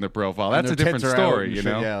tits in their profile. And That's a their different tits are out story, and you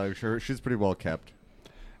shit. know. Yeah, like she's pretty well kept.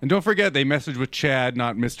 And don't forget, they message with Chad,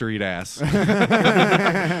 not Mr. Eat Ass.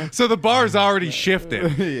 So the bar's already shifted.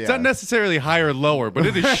 It's Yeah. not necessarily higher or lower, but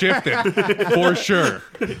it is shifted for sure.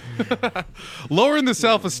 Lower in the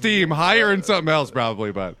self-esteem, higher in something else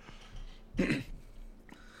probably, but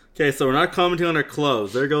Okay, so we're not commenting on her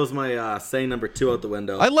clothes. There goes my saying number 2 out the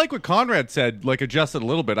window. I like what Conrad said, like adjust it a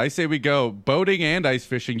little bit. I say we go boating and ice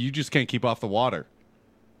fishing. You just can't keep off the water.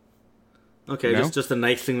 Okay, You know? just a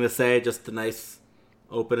nice thing to say. Just a nice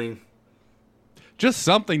opening. Just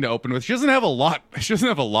something to open with. She doesn't have a lot. She doesn't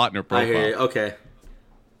have a lot in her I profile. hear you. Okay.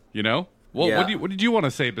 You know? Well, Yeah. what did you want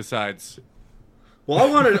to say besides? Well, I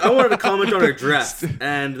wanted to comment on her dress,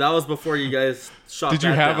 and that was before you guys shot. Did you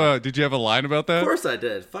that have down. Did you have a line about that? Of course I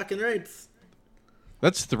did. Fucking right.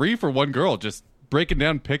 That's 3 for one girl. Just breaking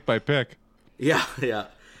down pick by pick. Yeah, yeah.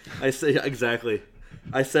 I say exactly.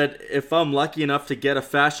 I said if I'm lucky enough to get a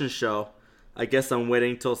fashion show, I guess I'm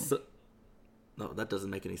waiting till. No, that doesn't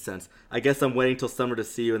make any sense. I guess I'm waiting till summer to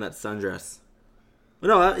see you in that sundress.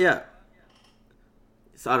 No, yeah.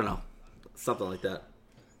 So I don't know, something like that.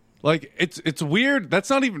 Like it's weird. That's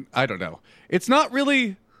not even. I don't know. It's not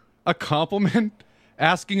really a compliment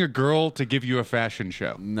asking a girl to give you a fashion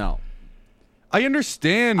show. No. I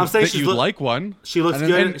understand I'm saying that she's you like one. She looks And-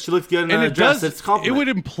 good. and- She looks good in And a it dress. does. It's a compliment. It would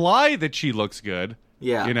imply that she looks good.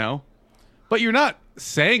 Yeah. You know, but you're not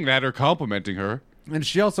saying that or complimenting her. And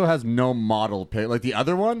she also has no model pic. Like the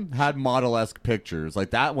other one had model-esque pictures.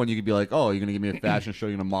 Like that one, you could be like, "Oh, you're gonna give me a fashion show.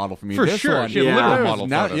 You're gonna model for me." For this sure. one, She had Yeah. literal there's model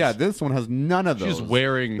not- photos. Yeah, this one has none of those. She's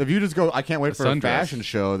wearing If you just go, I can't wait for a sundress. fashion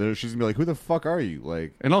show. She's gonna be like, "Who the fuck are you?"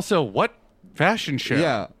 Like, And also, what fashion show?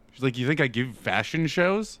 Yeah. She's like, you think I give fashion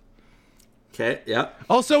shows? Okay. Yeah.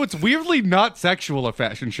 Also, it's weirdly not sexual, a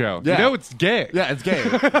fashion show. Yeah. You know, it's gay. yeah, it's gay.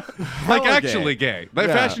 Like, actually gay. Like,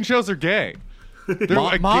 Yeah. fashion shows are gay. They're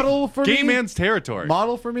a model for gay me? man's territory.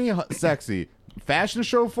 Model for me, sexy. Fashion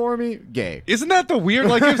show for me, gay. Isn't that the weird?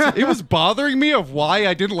 Like, it was bothering me of why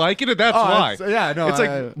I didn't like it, and that's Oh, why. it's- yeah, no, It's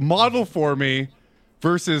like model for me,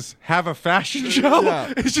 versus have a fashion show.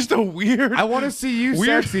 Yeah. It's just a weird. I want to see you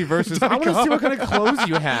Weird sexy versus I want to see what kind of clothes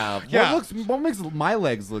you have. Yeah. What makes my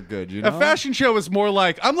legs look good, you know? A fashion show is more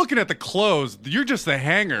like, I'm looking at the clothes. You're just the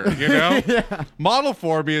hanger, you know? Model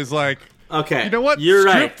for me is like, Okay. you know what? You're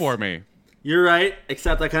Strip right. for me. You're right,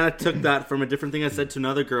 except I kind of took that from a different thing I said to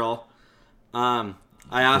another girl. I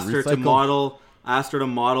asked her to Recycle. model. I asked her to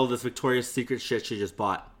model this Victoria's Secret shit she just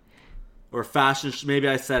bought, or fashion. Maybe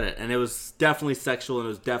I said it, and it was definitely sexual, and it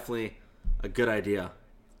was definitely a good idea.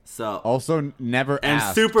 So Also, never and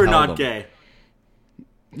ask, super tell not them. gay.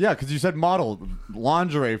 Yeah, because you said model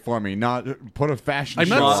lingerie for me, not put a fashion I'm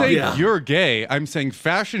show not on. saying Yeah. you're gay. I'm saying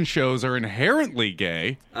fashion shows are inherently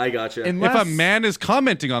gay. I gotcha. Unless- If a man is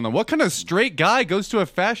commenting on them, what kind of straight guy goes to a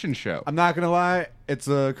fashion show? I'm not gonna lie, it's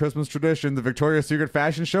a Christmas tradition. The Victoria's Secret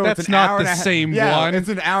fashion show. That's it's an not hour the and a same yeah, one. It's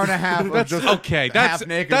an hour and a half of That's just okay. That's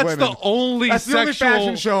half-naked that's women. the only That's the only sexual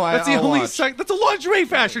fashion show That's the I'll only watch. that's a lingerie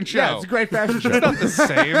fashion show. Yeah, it's a great fashion show. It's not the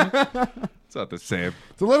same. It's not the same.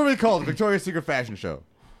 It's literally called the Victoria's Secret fashion show.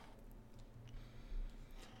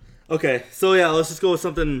 Okay, so yeah, let's just go with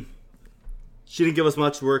something she didn't give us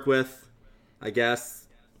much to work with, I guess.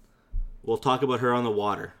 We'll talk about her on the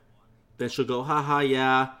water. Then she'll go, haha,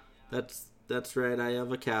 yeah, that's right, I have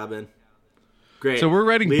a cabin. Great. So we're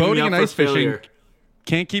writing Leaving me boating up and for ice fishing. failure.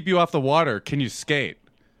 Can't keep you off the water. Can you skate?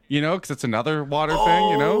 You know, because it's another water thing.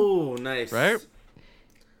 You know, Oh, nice. right?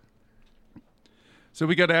 So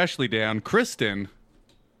we got Ashley down. Kristen.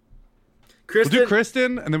 Kristen, We'll do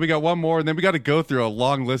Kristen, and then we got one more, and then we got to go through a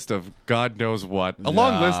long list of God knows what. A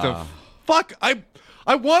long list of fuck.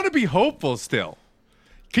 I want to be hopeful still.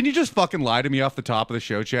 Can you just fucking lie to me off the top of the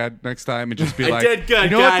show, Chad, next time, and just be I like, did good, you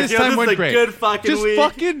know what, guys. this Yeah, time this is went a great. good fucking just week."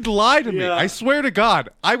 fucking lie to me. Yeah. I swear to God,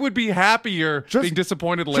 I would be happier Just- being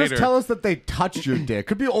disappointed later. Just tell us that they touched your dick.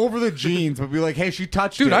 Could be over the jeans, but be like, hey, she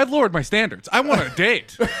touched Dude, it. I've lowered my standards. I want a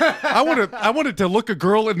date. I wanted to look a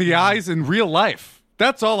girl in the eyes in real life.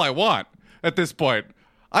 That's all I want at this point.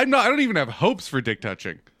 I don't even have hopes for dick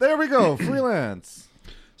touching. There we go. Freelance.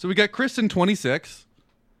 So we got Kristen, 26.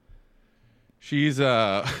 She's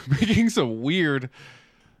making some weird,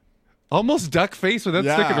 almost duck face without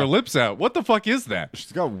Yeah. sticking her lips out. What the fuck is that?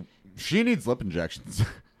 She needs lip injections.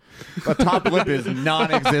 The top lip is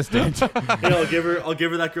non-existent. Hey, I'll give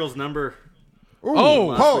her that girl's number. Ooh,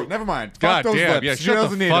 Oh. never mind. God Fuck those damn, lips. yeah, She shut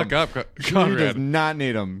doesn't the need fuck them. up, She Conrad. does not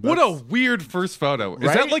need them. What a weird first photo. Is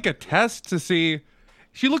that Right? like a test to see?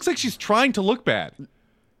 She looks like she's trying to look bad.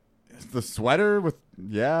 The sweater with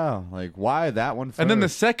like why that one? First? And then the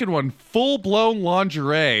second one, full blown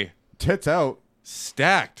lingerie, tits out.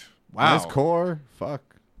 stacked. Wow. Nice core. Fuck.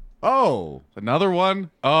 Oh, Another one.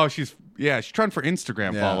 Oh, she's trying for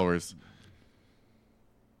Instagram Yeah. followers.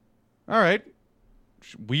 All right.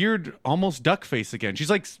 Weird, almost duck face again. She's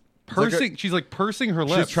like pursing. She's like pursing her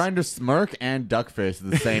lips. she's trying to smirk and duck face at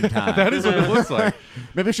the same time. That is what it looks like.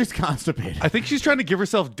 Maybe she's constipated. I think she's trying to give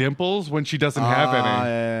herself dimples when she doesn't have any.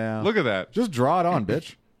 Yeah. Look at that. Just draw it on,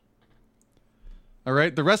 bitch. All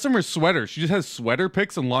right. The rest of them are sweaters. She just has sweater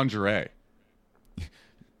pics and lingerie.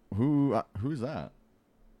 Who's that?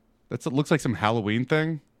 It looks like some Halloween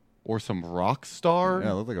thing or some rock star.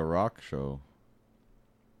 Yeah, it looked like a rock show.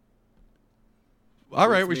 All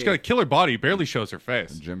right. That's She's me. got a killer body. Barely shows her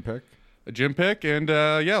face. Gym pic. A gym pic. And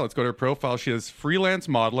let's go to her profile. She has freelance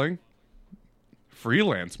modeling.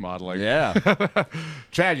 Freelance modeling. Yeah.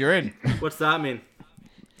 Chad, you're in. What's that mean?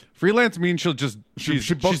 Freelance means she'll just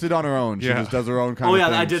She books it on her own. She Yeah. just does her own kind Oh of yeah,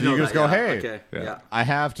 thing. I did so know you just that. go, Yeah, hey, okay, Yeah. yeah. I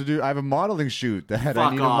have a modeling shoot that I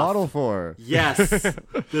Fuck need off. a model for. Yes,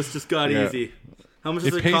 this just got Yeah. easy. How much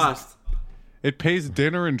does It it pays- cost? It pays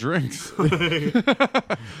dinner and drinks.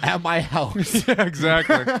 At my house. Yeah,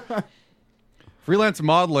 exactly. Freelance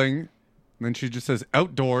modeling. And then she just says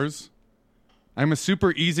outdoors. I'm a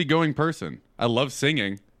super easygoing person. I love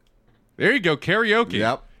singing. There you go, karaoke.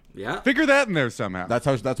 Yep. Yeah. Figure that in there somehow.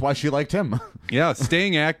 That's why she liked him. Yeah,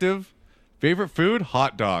 staying active. Favorite food?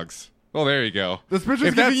 Hot dogs. Oh, there you go. This bitch is If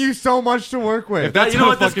giving that's- you so much to work with. if that's you know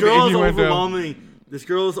how what? This fucking girl is innuendo- overwhelming. This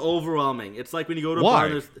girl is overwhelming. It's like when you go to a Why?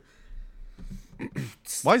 bar and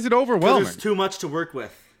Why is it there's overwhelming? too much to work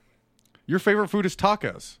with. Your favorite food is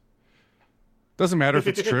tacos. Doesn't matter if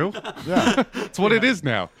it's true. Yeah. It's what it is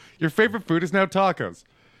now. Your favorite food is now tacos.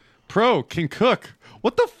 Pro can cook.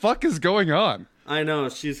 What the fuck is going on? I know,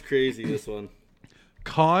 she's crazy, this one.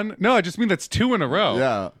 Con? No, I just mean that's two in a row.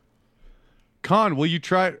 Yeah. Con, we'll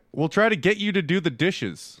try to get you to do the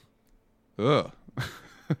dishes. Ugh.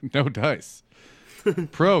 No dice.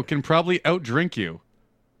 Pro can probably outdrink you.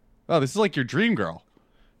 Oh, this is like your dream girl.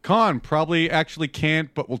 Con probably actually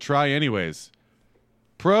can't, but we'll try anyways.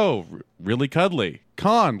 Pro, really cuddly.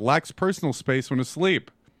 Con, lacks personal space when asleep.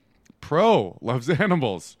 Pro, loves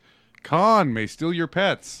animals. Con, may steal your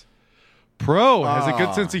pets. Pro, has a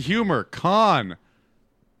good sense of humor. Con,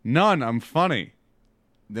 none, I'm funny.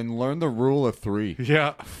 Then learn the rule of 3.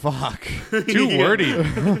 Yeah. Fuck. Too wordy.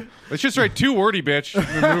 Let's just write too wordy, bitch,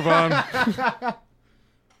 and then move on.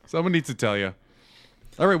 Someone needs to tell you.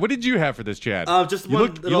 All right, what did you have for this, Chad? Just you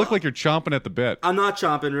one. look like you're chomping at the bit. I'm not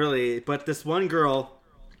chomping really, but this one girl,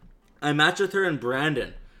 I matched with her in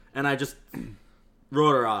Brandon, and I just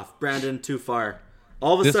wrote her off. Brandon, too far.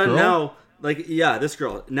 All of a This sudden girl? now, this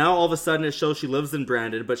girl. Now all of a sudden it shows she lives in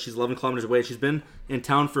Brandon, but she's 11 kilometers away. She's been in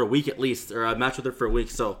town for a week at least, or I matched with her for a week,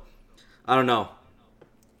 so I don't know.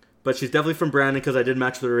 But she's definitely from Brandon because I did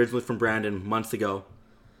match with her originally from Brandon months ago.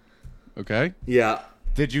 Okay. Yeah,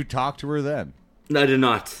 Did you talk to her then? I did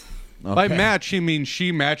not. By match, he means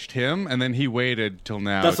she matched him, and then he waited till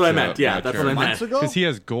now. That's what I meant. Yeah, that's what I meant. Months ago? Because he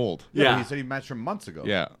has gold. Yeah. But he said he matched her months ago.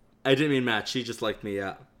 Yeah. I didn't mean match. She just liked me.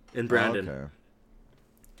 Yeah, in Brandon. Okay.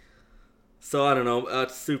 So I don't know.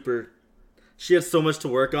 It's super. She had so much to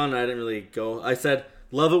work on. And I didn't really go. I said,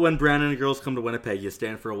 "Love it when Brandon and girls come to Winnipeg. You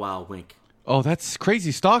stand for a while." Wink. Oh, that's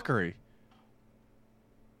crazy stalkery.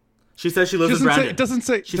 She says she lives in Brandon. It doesn't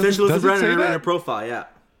say. She says she lives in does it Brandon say in her that? profile. Yeah.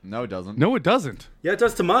 No, it doesn't. No, it doesn't. Yeah, it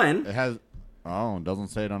does to mine. It has. Oh, it doesn't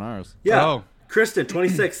say it on ours. Yeah. Oh. Kristen,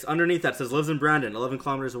 26. Underneath that says lives in Brandon, 11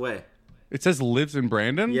 kilometers away. It says lives in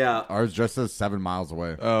Brandon? Yeah. Ours just says 7 miles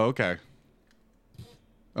away. Oh, okay.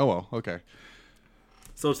 Oh, well, okay.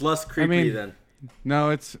 So it's less creepy mean- then. No,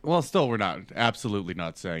 it's... Well, still, we're not... Absolutely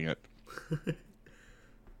not saying it.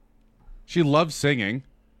 She loves singing.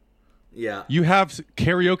 Yeah. You have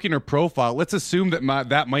karaoke in her profile. Let's assume that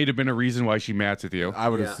that might have been a reason why she matched with you. I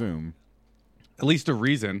would Yeah. assume. At least a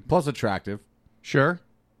reason. Plus attractive. Sure.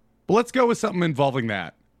 But let's go with something involving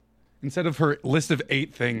that. Instead of her list of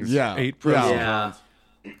 8 things. Yeah. 8 pros. Yeah.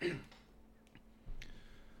 Yeah.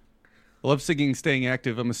 I love singing, staying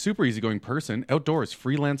active. I'm a super easygoing person. Outdoors,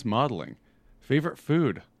 freelance modeling. Favorite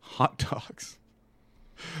food, hot dogs.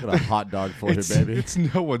 Got a hot dog for you, baby. It's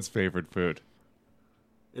no one's favorite food.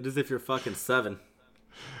 It is if you're fucking 7.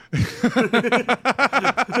 Just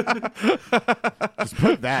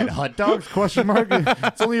put that. Hot dogs? Question mark?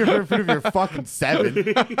 It's only your favorite food if you're fucking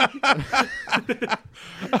 7.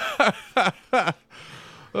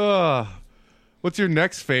 What's your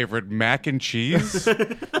next favorite? Mac and cheese?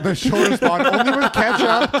 The shortest one, only with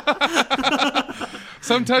ketchup.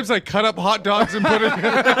 Sometimes I cut up hot dogs and put it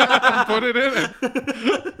in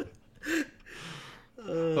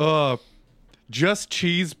it. Just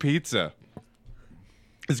cheese pizza.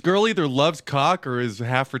 This girl either loves cock or is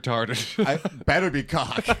half retarded. I better be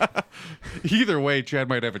cock. Either way, Chad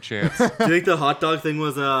might have a chance. Do you think the hot dog thing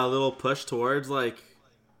was a little push towards like?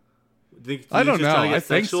 Do you think I don't she's know. trying to get I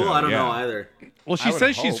think sexual? so, I don't yeah. know either. Well, she I would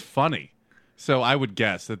says she's hope. funny, so I would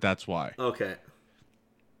guess that that's why. Okay.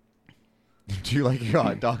 Do you like your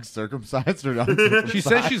hot dog circumcised or not? She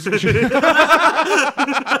says she's.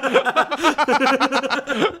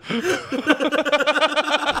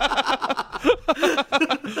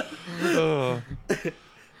 Oh,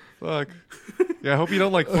 fuck. Yeah, I hope you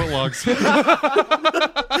don't like footlongs.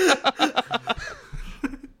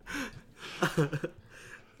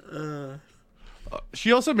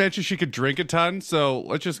 She also mentioned she could drink a ton, so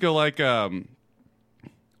let's just go like, do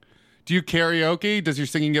you karaoke? Does your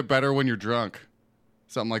singing get better when you're drunk?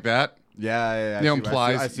 Something like that? Yeah. You know,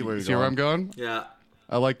 implies. I see where you're see going. where I'm going? Yeah.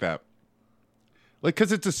 I like that. Like,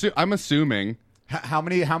 because I'm assuming. How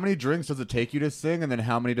many drinks does it take you to sing, and then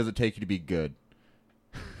how many does it take you to be good?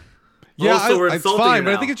 Yeah, so we're it's insulting fine, you but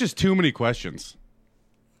I now. think it's just too many questions.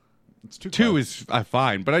 It's too. Two close. is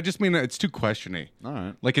fine, but I just mean that it's too questiony. All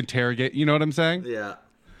right. Like interrogate, you know what I'm saying? Yeah.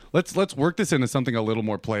 Let's work this into something a little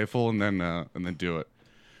more playful, and then do it.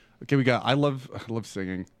 Okay, we got. I love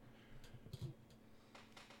singing,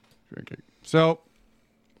 drinking. So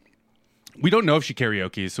we don't know if she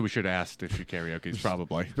karaoke, so we should have asked if she karaoke.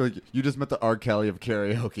 Probably. Like, you just met the R. Kelly of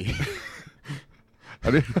karaoke.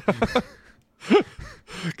 Because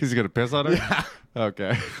he's gonna piss on her. Yeah.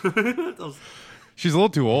 Okay. She's a little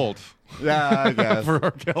too old Yeah, I guess. for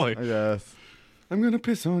R. Kelly. I guess. I'm gonna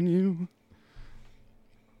piss on you.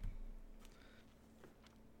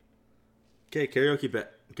 Okay, karaoke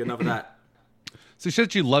bit. Good enough of that. So she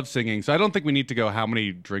said she loves singing, so I don't think we need to go how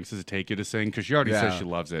many drinks does it take you to sing, because she already says Yeah. she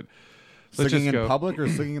loves it. Let's Singing just in go. public or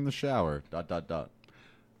singing in the shower? ...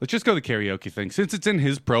 Let's just go the karaoke thing. Since it's in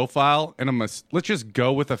his profile, and let's just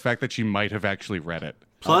go with the fact that she might have actually read it.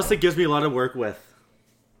 Plus, it gives me a lot to work with.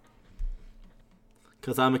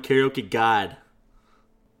 Because I'm a karaoke god.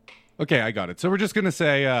 Okay, I got it. So we're just gonna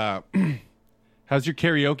say, how's your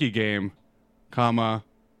karaoke game? comma,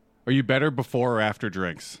 are you better before or after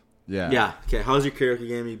drinks? Yeah. Yeah. Okay. How's your karaoke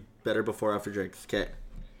game? You better before or after drinks? Okay.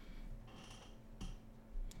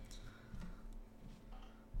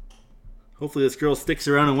 Hopefully this girl sticks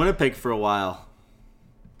around in Winnipeg for a while.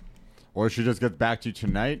 Or she just gets back to you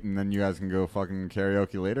tonight, and then you guys can go fucking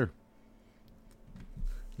karaoke later.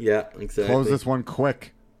 Yeah, exactly. Close this one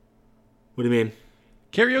quick. What do you mean?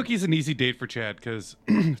 Karaoke's an easy date for Chad because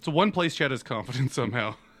it's the one place Chad has confidence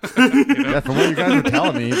somehow. Yeah, from what you guys are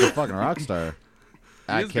telling me, he's a fucking rock star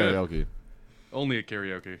at is good. karaoke. Only at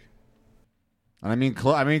karaoke. And I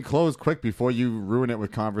mean, close quick before you ruin it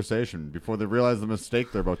with conversation. Before they realize the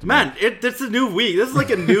mistake they're about to Man, make. it's a new week. This is like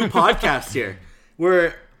a new podcast here,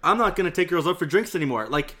 where I'm not gonna take girls out for drinks anymore.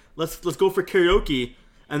 Like, let's go for karaoke,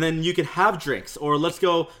 and then you can have drinks, or let's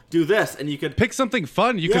go do this, and you could Pick something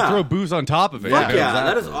fun. You Yeah. could throw booze on top of it. Fuck you know? yeah,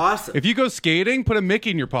 that is exactly. awesome. If you go skating, put a Mickey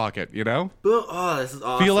in your pocket, you know? Oh, this is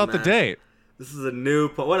awesome. Feel out man. the date. This is a new.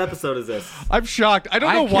 What episode is this? I'm shocked. I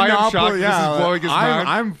don't know why I'm cannot shocked. believe- This is blowing his mind.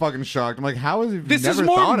 I'm fucking shocked. I'm like, how is he This never is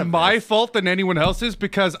more thought of my this? fault than anyone else's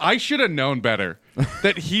because I should have known better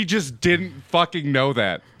that he just didn't fucking know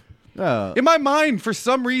that. Yeah. In my mind, for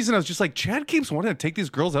some reason, I was just like, Chad keeps wanting to take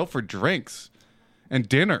these girls out for drinks and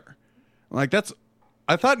dinner. Like,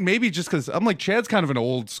 I thought maybe just because I'm like, Chad's kind of an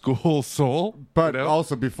old school soul. But you know?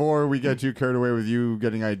 also, before we get too carried away with you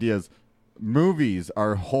getting ideas, movies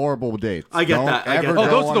are horrible dates. I get Don't that, I get ever that. Oh, go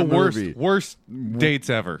those on are a the worst, movie. worst dates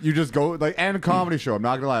ever. You just go like, and a comedy show. I'm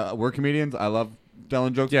not gonna lie, we're comedians. I love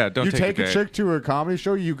telling jokes. Yeah, don't you take take a a date. chick to a comedy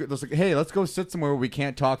show. You just like, hey, let's go sit somewhere where we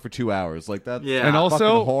can't talk for 2 hours. Like that. Yeah. And also,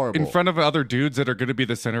 fucking horrible. in front of other dudes that are going to be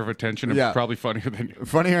the center of attention and Yeah. probably funnier than you.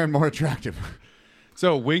 funnier and more attractive.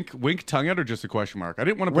 So, wink, tongue out, or just a question mark? I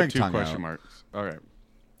didn't want to put Wink, two tongue question out. marks. All right.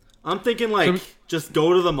 I'm thinking like So- just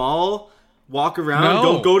go to the mall, walk around,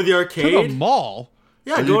 No. go to the To arcade. the mall.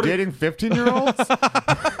 Yeah, Are go you to dating 15-year-olds?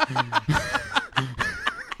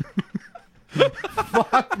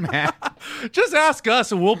 Fuck, man. Just ask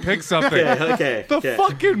us and we'll pick something. okay. The okay.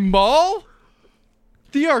 fucking mall?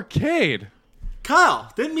 The arcade?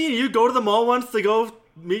 Kyle, didn't me and you go to the mall once to go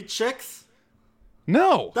meet chicks?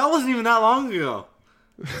 No. That wasn't even that long ago.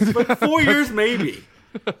 It's like 4 years, maybe.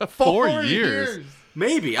 4 years.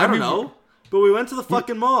 Maybe. I don't know. But we went to the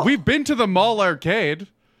fucking mall. We've been to the mall arcade.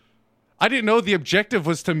 I didn't know the objective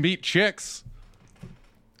was to meet chicks.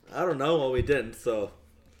 I don't know. Well, we didn't, so.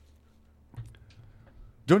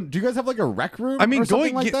 Do you guys have like a rec room? I mean, or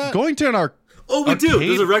something like that? going to an arcade. Oh, we do. Arcade?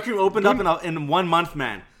 There's a rec room opened up in 1 month,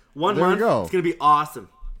 man. One There you month. go. It's going to be awesome.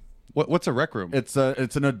 What's a rec room? It's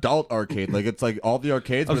an adult arcade. Like it's like all the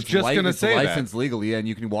arcades. I but was it's just gonna it's say that. licensed legally, and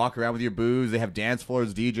you can walk around with your booze. They have dance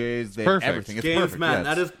floors, DJs, they Perfect. have everything. It's Games, perfect. man.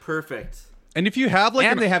 yes. That is perfect. And if you have like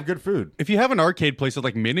and they have good food. if you have an arcade place with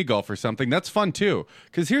like mini golf or something, that's fun too.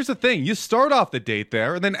 Because here's the thing: you start off the date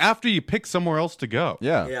there, and then after you pick somewhere else to go.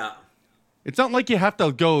 Yeah. Yeah. It's not like you have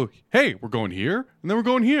to go, hey, we're going here, and then we're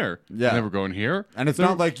going here, Yeah. and then we're going here. And it's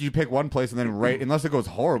not like you pick one place and then unless it goes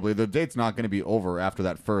horribly, the date's not going to be over after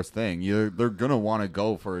that first thing. They're going to want to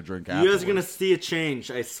go for a drink after. You guys are going to see a change,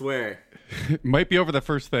 I swear. It might be over the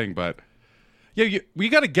first thing, but yeah, we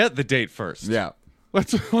got to get the date first. Yeah.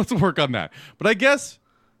 Let's work on that. But I guess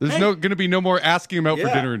there's Hey. going to be no more asking them out for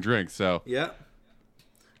Yeah. dinner and drinks, so Yeah.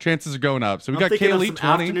 chances are going up. So we I'm got thinking of Kaylee, some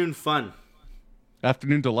 20, afternoon fun.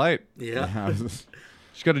 delight. Yeah.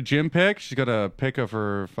 She's got a gym pic. She's got a pic of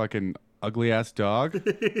her fucking ugly ass dog.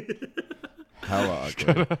 Hella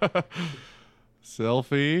ugly.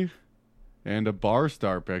 Selfie and a bar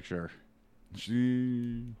star picture.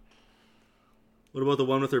 She What about the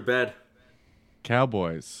one with her bed?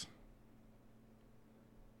 Cowboys.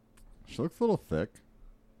 looks a little thick.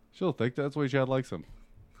 She'll think that's why Chad likes him.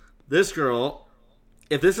 This girl,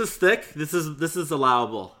 if this is thick, this is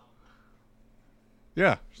allowable.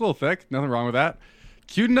 Yeah, she's a little thick. Nothing wrong with that.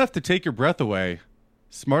 Cute enough to take your breath away.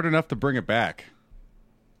 Smart enough to bring it back.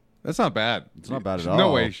 That's not bad. It's not bad at No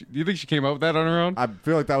all. way. Do you think she came up with that on her own? I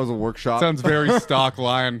feel like that was a workshop. Sounds very stock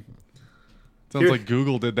line. Sounds Here- like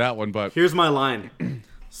Google did that one, but Here's my line.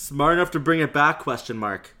 Smart enough to bring it back, question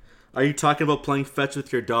mark. Are you talking about playing fetch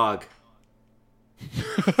with your dog?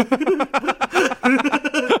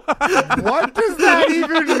 What does that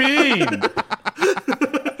even mean?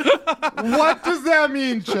 What does that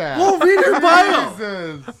mean, Chad? Oh, read her bio!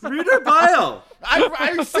 Jesus. Read her bio!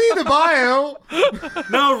 I see the bio.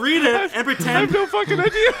 No, read it and I have pretend. no fucking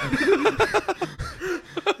idea.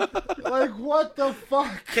 Like, what the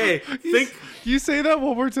fuck? Okay, think. You say that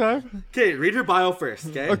one more time. Okay, read her bio first,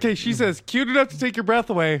 okay? Okay, she says, cute enough to take your breath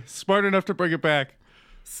away, smart enough to bring it back.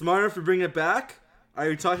 Smart enough to bring it back? Are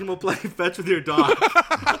you talking about playing fetch with your dog?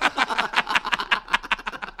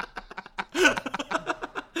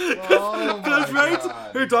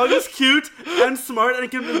 Her dog is cute and smart and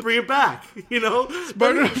can bring it back. You know,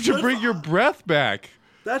 Smart enough to bring your breath back.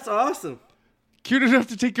 That's awesome. Cute enough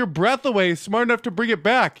to take your breath away. Smart enough to bring it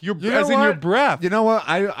back. You As know in your what? breath. You know what?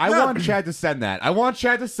 I want Chad to send that. I want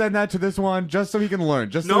Chad to send that to this one just so he can learn,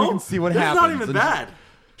 just so No, he can see what this happens. is not even And bad.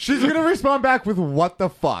 She's gonna respond back with "What the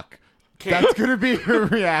fuck." That's gonna be her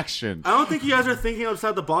reaction. I don't think you guys are thinking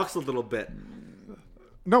outside the box a little bit.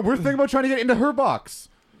 No, we're thinking about trying to get into her box.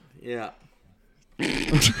 Yeah.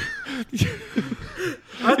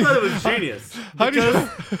 I thought it was genius.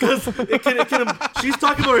 Because she's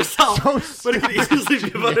talking about herself, So but it could easily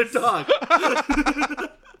be about a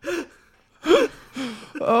dog.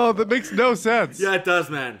 Oh, that makes no sense. Yeah, it does,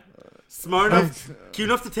 man. Smart enough, cute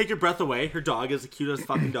enough to take your breath away. Her dog is the cutest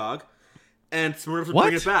fucking dog, and smart enough to What?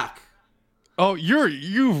 bring it back. Oh,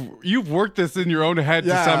 you've worked this in your own head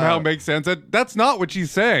Yeah. to somehow make sense. That's not what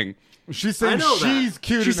she's saying. She's saying I know that. she's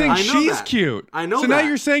cute. She's saying enough. I know she's that. cute. I know So now that.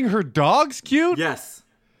 you're saying her dog's cute? Yes.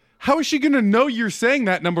 How is she going to know you're saying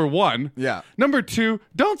that, number one? Yeah. Number two,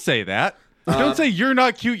 don't say that. Don't say you're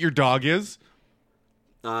not cute, your dog is.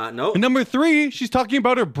 No. And number three, she's talking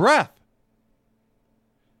about her breath.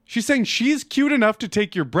 She's saying she's cute enough to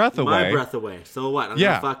take your breath away. My breath away. So what? I'm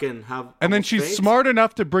Yeah. gonna fucking have. And then almost she's faint? smart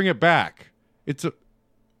enough to bring it back. It's a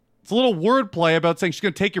little wordplay about saying she's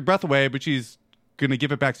going to take your breath away, but she's going to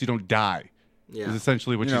give it back so you don't die. Yeah. Is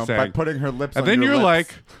essentially what You know, she's by saying. putting her lips. And on then your you're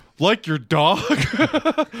lips. like your dog?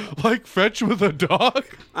 Like fetch with a dog?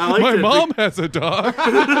 I liked My it. mom has a dog.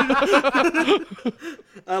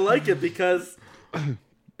 I like it because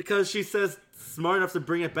she says smart enough to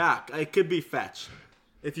bring it back. It could be fetch.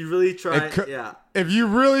 If you really try, It could- yeah. If you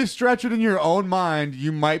really stretch it in your own mind,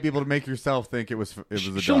 you might be able to make yourself think it was a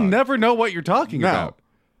She'll dog. never know what you're talking No. about.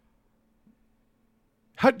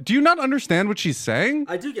 Do you not understand what she's saying?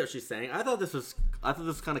 I do get what she's saying. I thought this was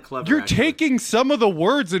kind of clever. You're actually. taking some of the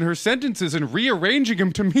words in her sentences and rearranging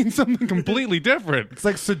them to mean something completely different. It's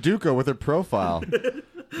like Sudoku with her profile.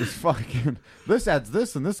 It's fucking. This adds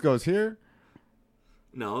this and this goes here.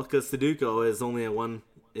 No, because Sudoku is only a one.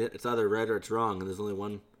 It's either right or it's wrong, and there's only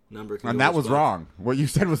one number. can And go that which was way. wrong. What you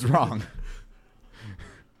said was wrong.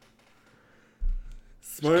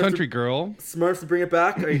 Smart enough Country girl. Smart to bring it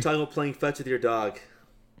back? Or are you talking about playing fetch with your dog?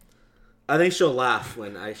 I think she'll laugh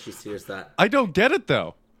when she hears that. I don't get it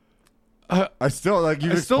though. I still like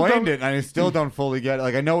you I still explained don't- it, and I still don't fully get it.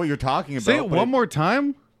 Like I know what you're talking about. Say it but one more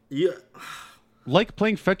time. You Like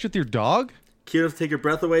playing fetch with your dog? cute enough to take your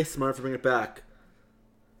breath away. Smart enough to bring it back.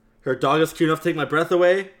 Her dog is cute enough to take my breath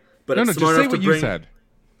away, but No, it's just smart say enough what to you bring. said.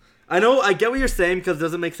 I know. I get what you're saying because it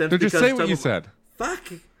doesn't make sense. No, just because say what you said.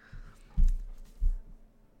 Fuck.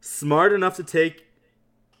 Smart enough to take.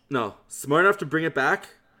 No, smart enough to bring it back.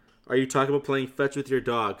 Are you talking about playing fetch with your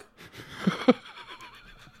dog?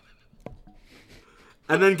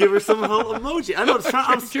 And then give her some whole emoji. I know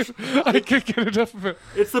I can't get enough of it.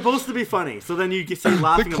 it's supposed to be funny. So then you see The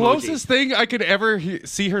laughing closest emoji. thing I could ever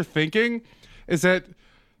see her thinking is that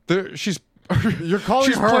she's You're calling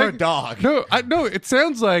she's her playing- a dog. No, it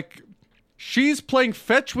sounds like she's playing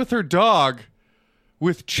fetch with her dog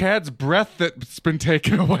with Chad's breath that's been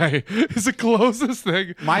taken away. Is the closest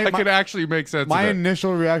thing I could actually make sense My of it.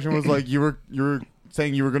 initial reaction was like you were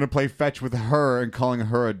saying you were gonna play fetch with her and calling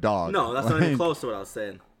her a dog. No, that's not even close to what I was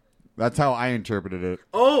saying. That's how I interpreted it.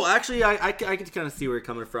 Oh, actually, I can kind of see where you're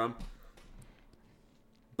coming from.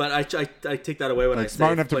 But I take that away when I Like say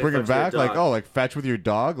smart enough to play bring fetch it with your back. Like dog. like fetch with your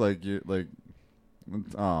dog. Like you like.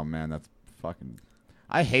 Oh man, that's fucking.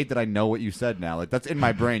 I hate that I know what you said now. Like that's in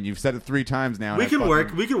my brain. You've said it 3 times now. and we I can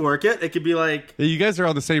fucking- work it. It could be like Yeah, you guys are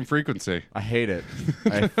on the same frequency. I hate it.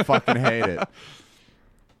 I fucking hate it.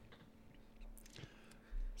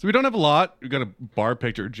 So we don't have a lot. We got a bar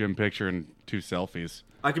picture, gym picture, and 2 selfies.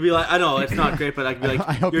 I could be like I know it's not great, but I could be like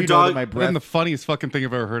I hope your you know that dog. my breath. And the funniest fucking thing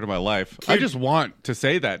I've ever heard in my life. I just want to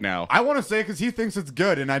say that now. I want to say because he thinks it's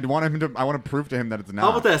good, and I want him to. I want to prove to him that it's not. How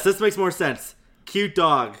about this? This makes more sense. Cute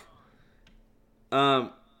dog.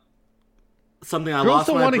 Something I Girls lost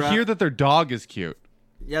don't my want to breath. hear that their dog is cute.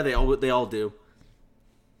 Yeah, they all do.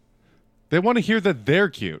 They want to hear that they're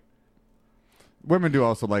cute. Women do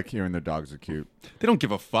also like hearing their dogs are cute. They don't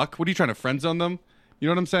give a fuck. What are you trying to friend zone them? You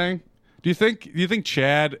know what I'm saying? Do you think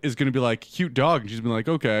Chad is going to be like, cute dog? And she's been like,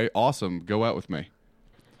 okay, awesome. Go out with me.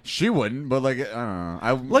 She wouldn't, but like I don't know.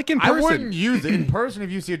 I Like in I person. wouldn't use it in person if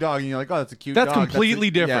you see a dog and you're like, oh, that's a cute That's dog. completely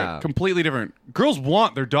different. Yeah. Completely different. Girls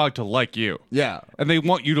want their dog to like you. Yeah. And they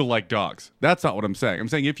want you to like dogs. That's not what I'm saying. I'm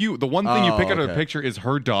saying if the one thing you Oh, pick out of a okay. picture is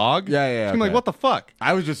her dog. Yeah, yeah, she's like, okay. what the fuck?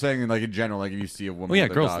 I was just saying, like in general, like if you see a woman Well, yeah,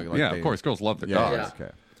 with girls. a dog, like, yeah, they- of course, girls love their Yeah, dogs. yeah,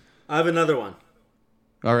 okay. I have another one.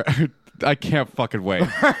 All right, I can't fucking wait.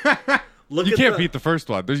 You can't beat the first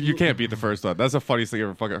one. You can't beat the first one. That's the funniest thing I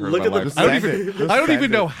ever fucking heard Look in my at life. the- I don't Just even, send it. I don't Just even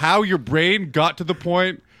send know it. how your brain got to the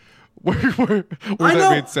point where I that know.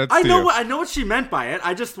 made sense I to know you. what I know what she meant by it.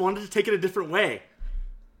 I just wanted to take it a different way.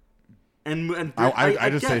 And I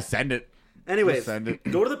just get say it. send it. Anyways, Just send it.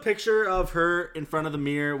 go to the picture of her in front of the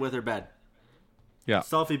mirror with her bed. Yeah.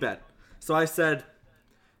 Selfie bed. So I said,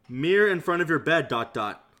 mirror in front of your bed, ...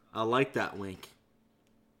 I like that wink.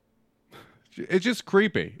 It's just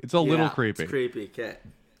creepy. It's a little creepy. It's creepy, okay.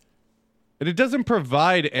 And it doesn't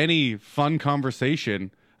provide any fun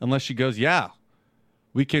conversation unless she goes, "Yeah,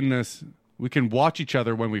 we can watch each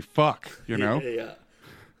other when we fuck." You know. Yeah.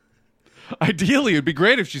 Ideally, it'd be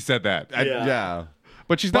great if she said that. Yeah.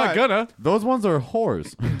 But she's not But gonna. Those ones are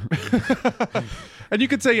whores. And you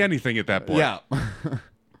could say anything at that point. yeah.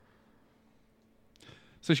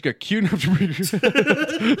 So she got cute enough to bring.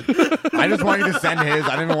 I just want you to send his. I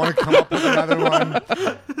didn't even want to come up with another one.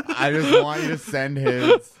 I just want you to send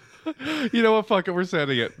his. You know what? Fuck it. We're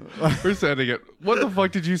sending it. We're sending it. What the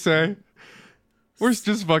fuck did you say? We're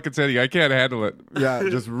just fucking sending it. I can't handle it. Yeah,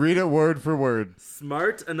 just read it word for word.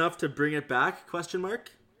 Smart enough to bring it back? ?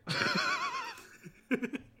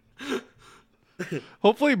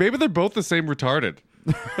 Hopefully, maybe they're both the same retarded.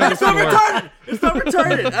 It's not retarded. It's not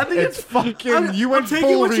retarded. I think It's fucking. You went taking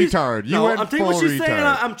full what she's- retard. You No, went I'm taking full what she's saying and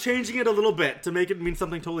retard. I'm changing it a little bit to make it mean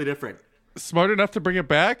something totally different. Smart enough to bring it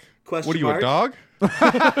back? Question What are you, mark? a dog?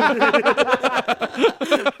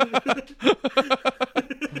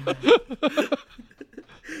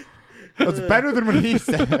 That's better than what he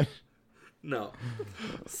said. No.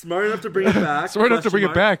 Smart enough to bring it back. Smart enough to bring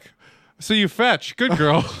it back. So you fetch. Good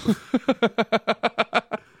girl.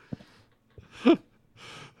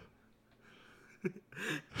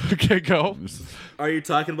 Okay, go. Are you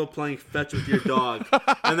talking about playing fetch with your dog?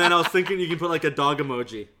 And then I was thinking you can put like a dog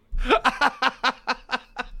emoji.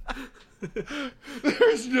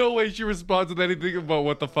 There's no way she responds with anything about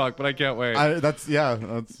what the fuck, but I can't wait. That's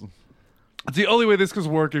It's the only way this could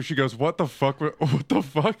work if she goes, what the fuck? What the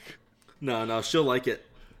fuck? No, she'll like it.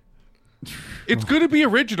 It's going to be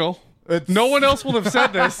original. It's- No one else will have said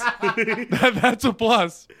this. That's a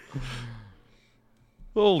plus.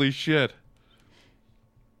 Holy shit.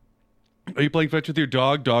 Are you playing fetch with your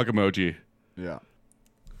dog? Dog emoji. yeah.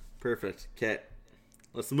 Perfect. Okay.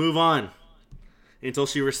 Let's move on until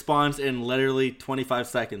she responds in literally 25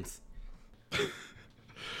 seconds.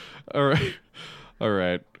 All right. All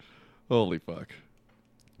right. Holy fuck.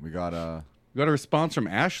 We got We got a response from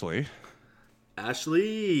Ashley.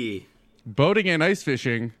 Ashley. Boating and ice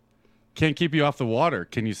fishing can't keep you off the water.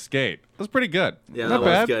 Can you skate? That's pretty good. Yeah, Not that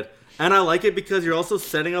bad. was good. And I like it because you're also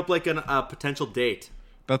setting up like a potential date.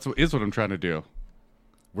 That's what I'm trying to do.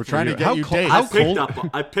 We're trying to How get you cold- dates. how-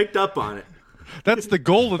 I picked up on it. That's the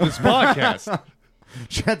goal of this podcast.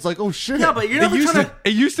 Chad's like, oh shit. Yeah, but you're never trying to.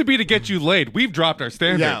 It used to be to get you laid. We've dropped our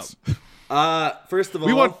standards. First of all,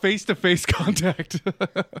 We want face-to-face contact.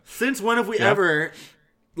 since when have we Yeah. ever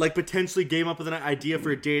like potentially came up with an idea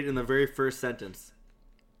for a date in the very first sentence?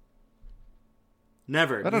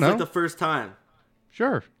 Never. I don't This is know. like the first time.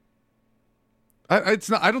 Sure. It's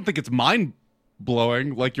not. I don't think it's mind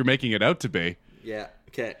blowing like you're making it out to be. Yeah.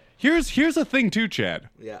 Okay. Here's a thing too, Chad.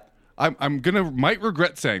 Yeah. I'm might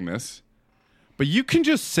regret saying this, but you can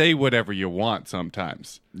just say whatever you want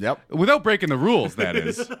sometimes Yep. without breaking the rules. That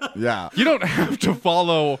is, Yeah. you don't have to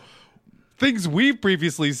follow things we've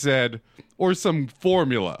previously said or some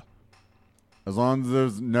formula. As long as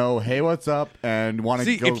there's no, hey, what's up, and want to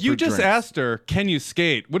See, go if you for just drinks. asked her, "Can you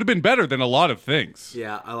skate?" would have been better than a lot of things.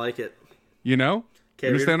 Yeah. I like it. You know? Okay,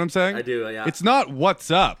 Understand what I'm saying? I do, yeah. It's not what's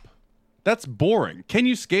up. That's boring. Can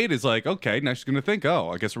you skate is like, okay, now she's going to think, oh,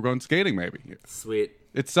 I guess we're going skating maybe. Sweet.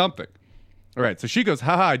 It's something. All right, so she goes,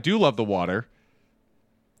 haha, I do love the water.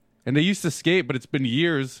 And I used to skate, but it's been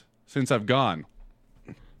years since I've gone.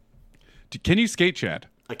 Can you skate, Chad?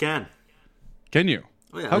 I can. Can you?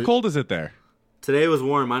 Oh, yeah. How cold is it there? Today was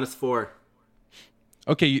warm, -4.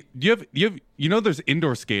 Okay, you know there's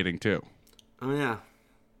indoor skating too. Oh yeah.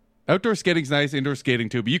 Outdoor skating's nice, indoor skating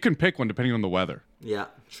too, but you can pick one depending on the weather. Yeah.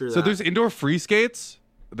 True. So that. there's indoor free skates.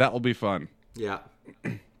 That will be fun. Yeah.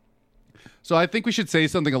 So I think we should say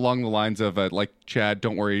something along the lines of like, Chad,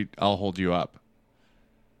 don't worry, I'll hold you up.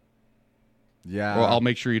 Yeah. Or I'll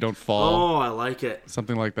make sure you don't fall. Oh, I like it.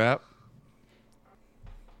 Something like that.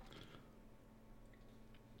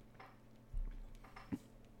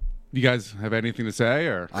 You guys have anything to say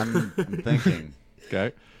or I'm thinking.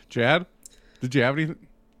 okay. Chad, did you have anything?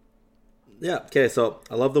 Yeah. Okay. So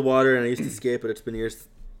I love the water, and I used to skate, but it's been years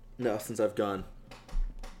now since I've gone.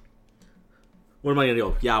 What am I gonna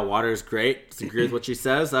go? Yeah, water is great. Disagree with what she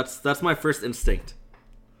says. That's my first instinct.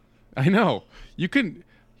 I know.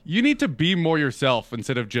 You need to be more yourself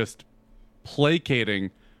instead of just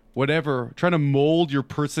placating whatever, trying to mold your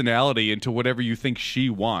personality into whatever you think she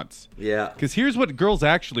wants. Yeah. Because here's what girls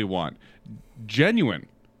actually want. Genuine.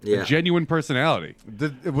 Yeah. A genuine personality.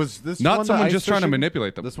 Was this Not one the someone ice just trying to fishing?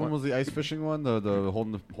 manipulate them. This one was the ice fishing one, the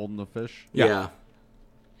holding the fish. Yeah.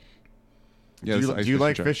 Yeah, Do this you, ice do you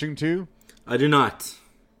like trick. fishing too? I do not.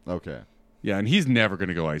 Okay. Yeah, and he's never going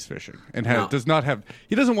to go ice fishing, and No. does not have.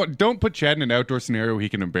 He doesn't want. Don't put Chad in an outdoor scenario where he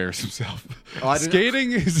can embarrass himself. Oh, I didn't-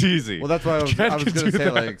 Skating is easy. Well, that's why I was Chad going can to do say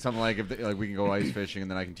that. like something like if like we can go ice fishing and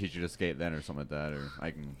then I can teach you to skate then or something like that, or I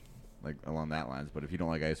can like along that lines. But if you don't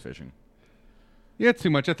like ice fishing, Yeah, it's too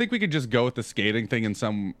much. I think we could just go with the skating thing in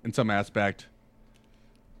some aspect.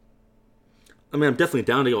 I mean, I'm definitely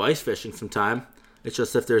down to go ice fishing sometime. It's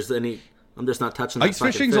just if there's any, I'm just not touching that Ice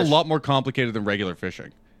fucking fishing's fish. a lot more complicated than regular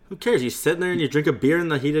fishing. Who cares? You sitting there and you drink a beer in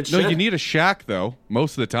the heated No, shed? you need a shack though.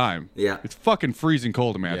 Most of the time. Yeah. It's fucking freezing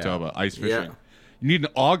cold in Manitoba. Ice fishing. Yeah. You need an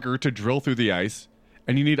auger to drill through the ice,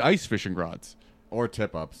 and you need ice fishing rods. or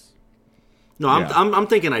tip ups. No, I'm, Yeah. I'm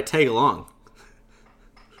thinking I tag along.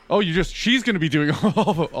 Oh, she's going to be doing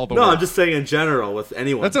all the No, work. I'm just saying in general with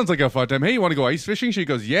anyone. That sounds like a fun time. Hey, you want to go ice fishing? She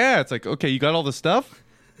goes, yeah. It's like, okay, you got all the stuff?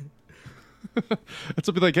 It's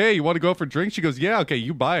be like, hey, you want to go out for drinks? She goes, yeah, okay,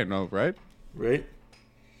 you buy it, no, right? right?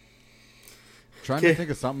 Trying Okay. to think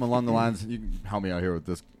of something along the lines. You can help me out here with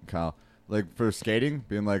this, Kyle. Like for skating,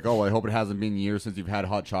 being like, oh, I hope it hasn't been years since you've had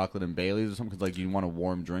hot chocolate and Bailey's or something, because like you want a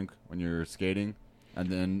warm drink when you're skating, and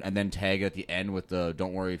then tag at the end with the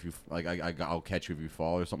don't worry if you like I'll catch you if you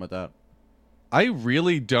fall or something like that. I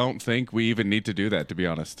really don't think we even need to do that, to be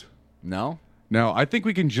honest. No, No, I think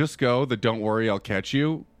we can just go the don't worry, I'll catch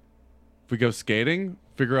you. If we go skating,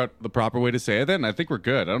 figure out the proper way to say it, then I think we're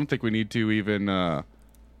good. I don't think we need to even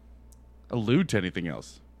allude to anything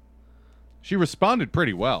else. She responded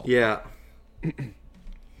pretty well. Yeah.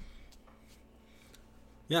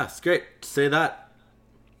 Yeah, it's great. Say that.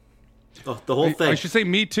 Oh, the whole thing. I should say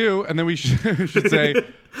me too, and then we should say,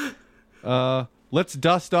 let's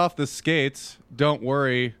dust off the skates. Don't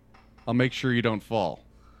worry, I'll make sure you don't fall.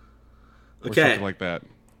 Or Okay. something like that.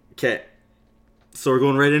 Okay. So we're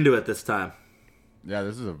going right into it this time. yeah,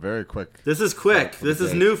 this is a very quick. This is quick. for the This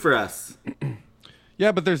is day. new for us.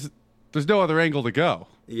 Yeah, but there's no other angle to go.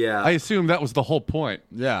 Yeah. I assume that was the whole point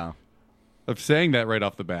Yeah, of saying that right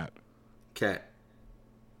off the bat. Okay.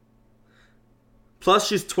 Plus,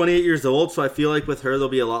 she's 28 years old, so I feel like with her, there'll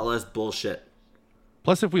be a lot less bullshit.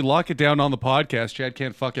 Plus, if we lock it down on the podcast, Chad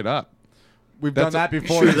can't fuck it up. we've That's done that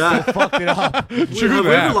before. True and that. still fucked it up. True Have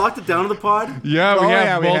we that. ever locked it down to the pod? Yeah, Oh, we have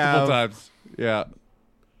yeah, we multiple have. times. Yeah.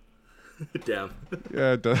 Damn.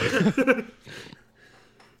 Yeah, it does.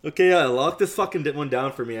 Okay, yeah, lock this fucking one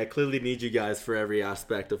down for me. I clearly need you guys for every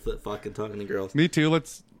aspect of fucking talking to girls. Me too.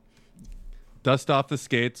 Let's dust off the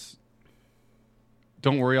skates.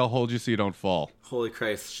 Don't worry, I'll hold you so you don't fall. Holy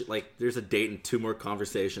Christ. Like, there's a date and 2 more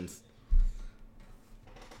conversations.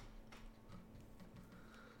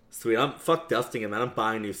 Sweet. Fuck dusting it, man. I'm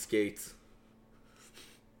buying new skates.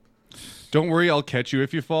 Don't worry, I'll catch you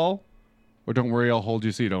if you fall. Or don't worry, I'll hold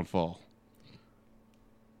you so you don't fall.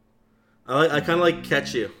 I kind of like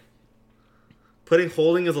catch you.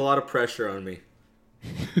 Holding is a lot of pressure on me.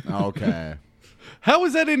 Okay. How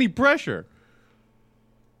is that any pressure?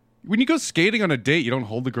 When you go skating on a date, you don't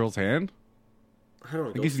hold the girl's hand? I don't know.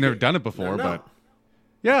 I guess you've never done it before, No. but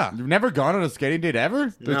yeah, You've never gone on a skating date ever?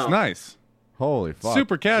 it's No. nice. Holy fuck.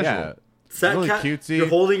 Super casual. Yeah. Set really cutesy. You're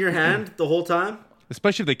holding your hand the whole time?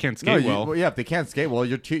 Especially if they can't No, skate well. yeah, if they can't skate well,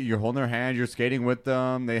 you're holding their hand, you're skating with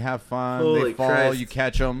them, they have fun, Holy they fall, Christ. you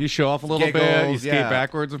catch them. You show off a little bit, you Giggles, skate yeah.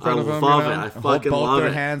 backwards in I front of them. love you it. know? I Hold fucking both love their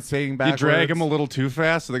it. hands skating You backwards. drag them a little too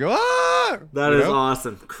fast, so they go, ah! That You is know?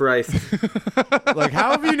 awesome. Christ. Like,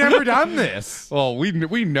 how have you never done this? Well, we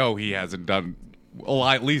know he hasn't done. Well,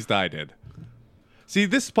 at least I did. See,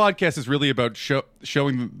 this podcast is really about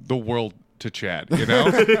showing the world to Chad. You know,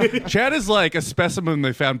 Chad is like a specimen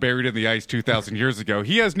they found buried in the ice 2,000 years ago.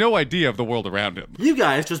 He has no idea of the world around him. You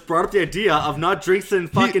guys just brought up the idea of not drinks and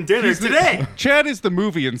fucking dinner He's today. Chad is the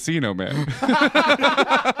movie Encino Man,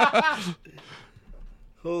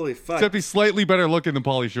 Holy fuck. except he's slightly better looking than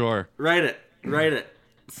Pauly Shore. Write it. Write it.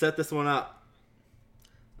 Set this one up.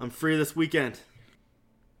 I'm free this weekend.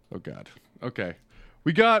 Oh God. Okay,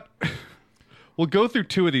 we got. We'll go through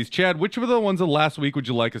 2 of these. Chad, which of the ones of last week would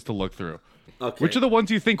you like us to look through? Okay. Which of the ones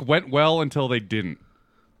you think went well until they didn't?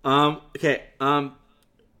 Okay.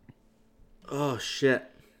 Oh shit.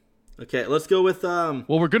 Okay, let's go with Well,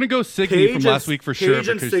 we're gonna go Signy Paige from last and, week for sure. Paige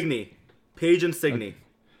and because- Signy. Paige and Signy.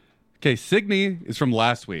 Okay, Signe is from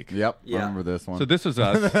last week. Yep. Yeah. I remember this one. So this was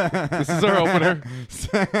us. This is our opener.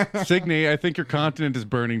 Signe, I think your continent is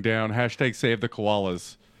burning down. # save the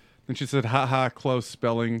koalas. Then she said, haha, close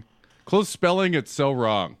spelling. Close spelling, it's so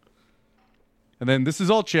wrong. And then this is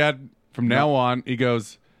all Chad. From now on, he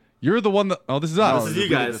goes, you're the one that... Oh, this is us. This is you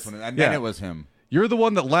guys. And then Yeah. it was him. You're the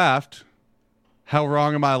one that laughed. How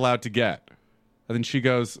wrong am I allowed to get? And then she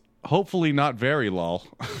goes, hopefully not very, lol.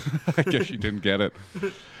 I guess she didn't get it.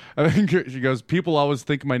 And then she goes, people always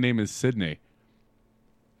think my name is Sydney.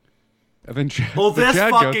 And then Oh, then this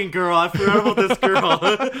Chad fucking girl. I forgot about this girl.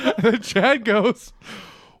 And then Chad goes,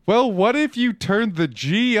 well, what if you turned the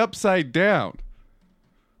G upside down?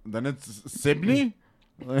 Then it's Sydney?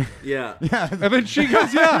 Yeah. And then she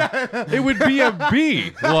goes, yeah, it would be a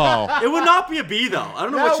B, lol. It would not be a B, though. I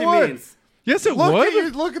don't know Yeah, what it she would. means. Yes, it Look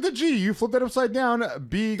would. look at the G. You flip it upside down.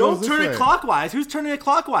 B goes Don't this turn way. it clockwise. Who's turning it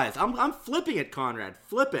clockwise? I'm flipping it, Conrad.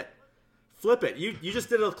 Flip it. Flip it. You just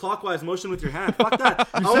did a clockwise motion with your hand. Fuck that.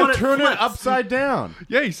 I You want said turn it flipped. upside down.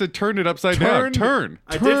 Yeah, you said turn it upside down. Turn.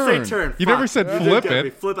 I did say Turn. turn. You Fuck. never said You did flip get it. me.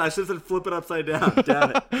 Flip. I should have said flip it upside down.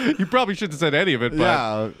 Damn it. You probably shouldn't have said any of it, but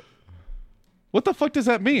Yeah. what the fuck does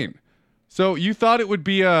that mean? So you thought it would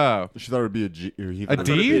be a... She thought it would be a G. Or he A thought I it thought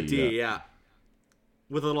D? it'd would be a D, yeah.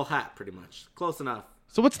 With a little hat, pretty much. Close enough.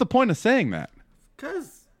 So what's the point of saying that?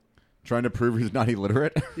 Cause Trying to prove he's not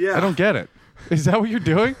illiterate. yeah. I don't get it. Is that what you're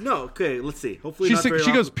doing? No. Okay. Let's see. Hopefully She not very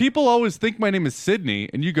goes, long- people always think my name is Sydney,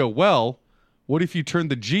 and you go, well, what if you turn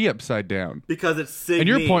the G upside down? because it's Sydney. And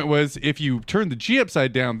your point was, if you turn the G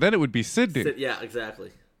upside down, then it would be Sydney. Yeah,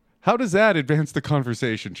 exactly. How does that advance the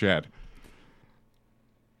conversation, Chad?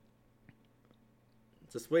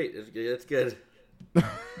 Just wait. It's good.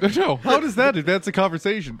 No, how does that advance the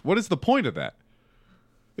conversation? What is the point of that?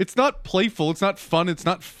 It's not playful. It's not fun. It's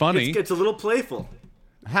not funny. It's a little playful.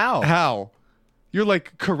 How? How? You're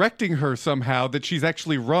like correcting her somehow that she's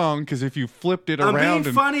actually wrong because if you flipped it I'm around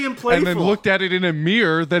being funny and playful. then looked at it in a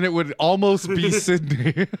mirror, then it would almost be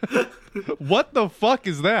Sydney. What the fuck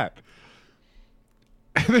is that?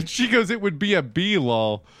 And then she goes, it would be a B,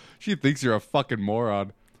 lol. She thinks you're a fucking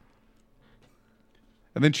moron.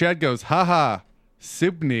 And then Chad goes, haha,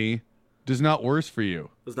 Sydney does not work for you.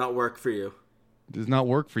 Does not work for you. Does not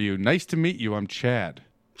work for you. Nice to meet you. I'm Chad.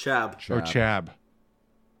 Chab. Or Chab.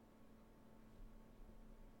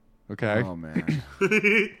 Okay. Oh man.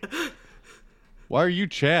 Why are you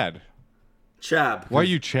Chad? Chab. Why are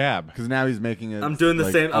you Chab? Because now he's making it. I'm doing the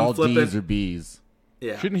like, same- I'm All flipping. D's or B's.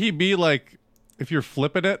 Yeah. Shouldn't he be like, if you're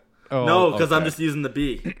flipping it? Oh, No, because I'm okay. just using the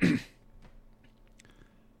B.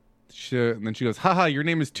 And then she goes, haha, your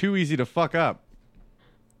name is too easy to fuck up.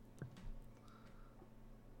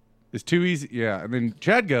 It's too easy. Yeah. And then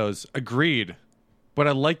Chad goes, agreed. But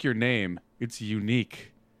I like your name. It's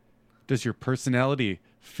unique. Does your personality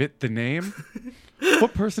fit the name?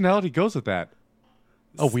 What personality goes with that?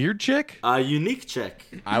 A weird chick? Unique chick.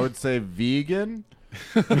 I would say vegan,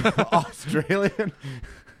 Australian.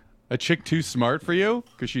 A chick too smart for you?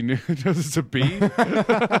 Because she knows it's a B?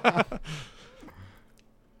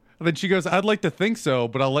 And then she goes, I'd like to think so,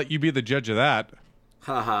 but I'll let you be the judge of that.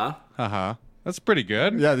 Haha. Haha. That's pretty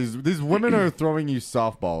good. Yeah, these women are throwing you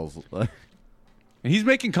softballs. And he's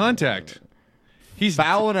making contact. He's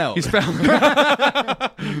Fouling out. He's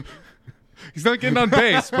fouling. He's not getting on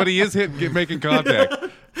base, but he is making contact.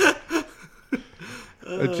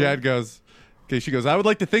 And Chad goes, okay, she goes, I would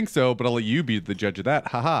like to think so, but I'll let you be the judge of that.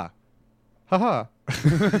 Haha. Haha. It's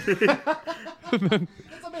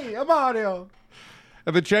me, I'm Mario.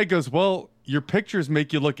 And then Chad goes, well, your pictures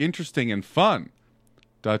make you look interesting and fun. ...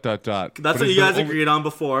 That's But what is you guys there only- agreed on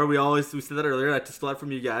before. We said that earlier. I just stole that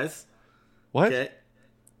from you guys. What? Okay.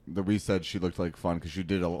 That we said she looked like fun because she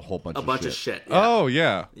did a whole bunch A of bunch shit. of shit. Yeah. Oh,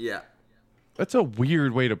 yeah. Yeah. That's a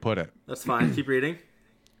weird way to put it. That's fine. Keep reading.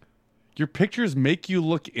 Your pictures make you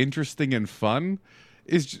look interesting and fun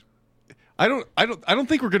is I don't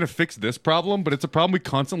think we're going to fix this problem, but it's a problem we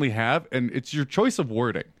constantly have, and it's your choice of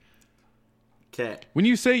wording. Okay. When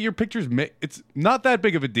you say your pictures it's not that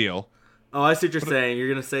big of a deal. Oh, I see what you're saying. You're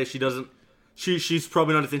gonna say she doesn't. She's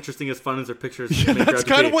probably not as interesting as fun as her pictures. Yeah, make her that's out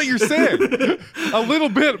to kind of be. what you're saying. A little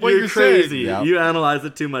bit what you're crazy. saying. Yeah. You analyze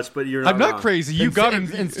it too much, but you're not I'm not wrong. crazy. You got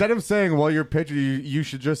it. Instead of saying, well, your picture, you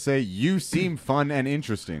should just say, you seem fun and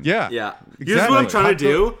interesting. Yeah. Yeah. Exactly. Here's what I'm trying to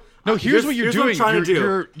do. No, here's what you're doing. What I'm trying to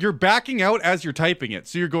do. You're backing out as you're typing it.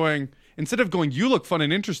 So you're going, instead of going, you look fun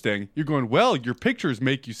and interesting, you're going, well, your pictures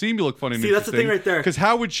make you seem to look fun and See, interesting. that's the thing right there. Because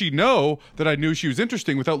how would she know that I knew she was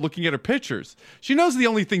interesting without looking at her pictures? She knows the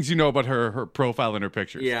only things you know about her profile and her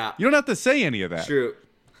pictures. Yeah. You don't have to say any of that. True.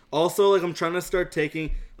 Also, like I'm trying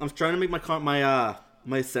to make my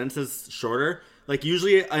my sentences shorter. Like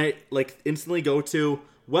usually I like instantly go to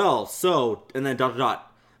well, so and then ...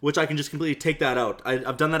 which I can just completely take that out.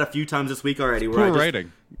 I've done that a few times this week already. Where Poor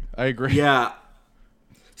writing. I agree. Yeah.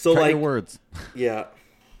 So Cut like your words. yeah.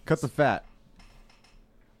 Cut the fat.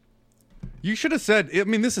 You should have said. I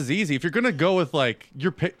mean, this is easy. If you're gonna go with like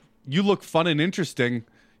you look fun and interesting,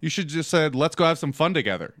 you should just said, "Let's go have some fun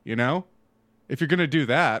together." You know, if you're gonna do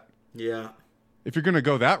that, Yeah. if you're gonna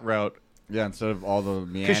go that route, Yeah, instead of all the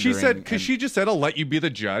meandering. because she just said, "I'll let you be the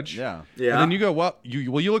judge." Yeah. Yeah. And then you go, "Well,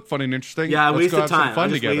 you look fun and interesting." Yeah, I Let's go wasted have some time. fun I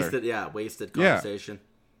just together." wasted Yeah. conversation.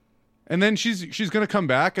 And then she's gonna come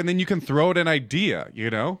back, and then you can throw out an idea. You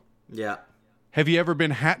know. Yeah. Have you ever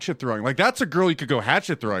been hatchet throwing? Like, that's a girl you could go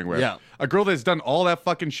hatchet throwing with. Yeah. A girl that's done all that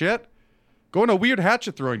fucking shit. Go on a weird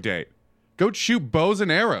hatchet throwing date. Go shoot bows and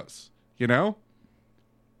arrows. You know?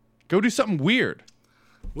 Go do something weird.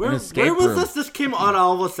 Where escape was room. this? This came on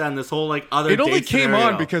all of a sudden. This whole like other. It only date came scenario.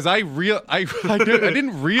 on because I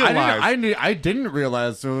didn't realize. I didn't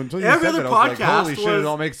realize. So until you Every said other that, I was like, podcast holy shit, was- it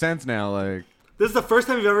all makes sense now. Like, This is the first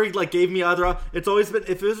time you've ever like gave me other. It's always been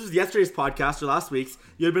if this was yesterday's podcast or last week's,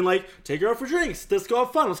 you'd have been like, "Take her out for drinks. Let's go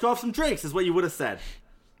have fun. Let's go have some drinks." Is what you would have said.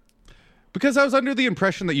 Because I was under the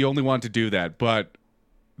impression that you only want to do that, but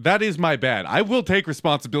that is my bad. I will take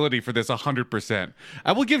responsibility for this 100%.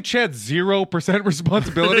 I will give Chad 0%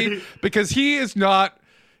 responsibility because he is not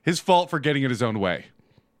his fault for getting in his own way.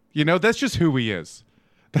 You know, that's just who he is.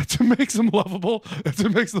 That's what makes him lovable. That's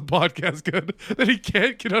what makes the podcast good. That he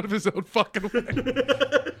can't get out of his own fucking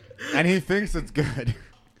way. and he thinks it's good.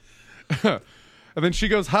 And then she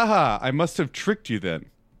goes, haha, I must have tricked you then.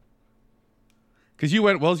 Because you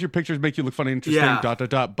went, well, your pictures make you look funny and interesting,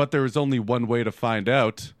 Yeah. but there was only one way to find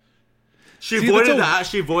out. She See, avoided that's a- that.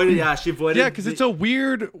 She avoided. Yeah, she avoided. Yeah, because it's a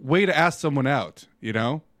weird way to ask someone out, you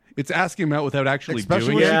know? It's asking him out without actually Especially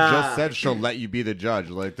doing when it. she Yeah. just said she'll let you be the judge.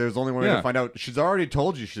 Like, there's only one way Yeah. to find out. She's already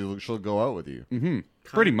told you she'll go out with you.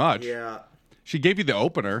 Pretty much. Yeah. She gave you the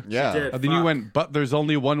opener. Yeah. did. And then you Fuck. went, but there's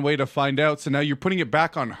only one way to find out. So now you're putting it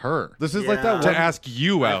back on her This is like Yeah. that to one. ask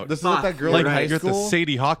you out. This is like that girl like in high you're at the school.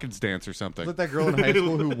 Sadie Hawkins dance or It's something. like that girl in high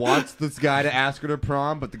school who wants this guy to ask her to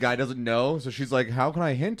prom, but the guy doesn't know. So she's like, "How can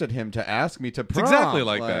I hint at him to ask me to It's prom?" exactly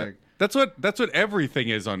like that. That's what everything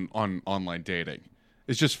is on online dating.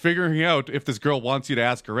 It's just figuring out if this girl wants you to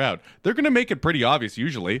ask her out. They're gonna make it pretty obvious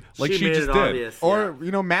usually, like she made just it did. obvious. Or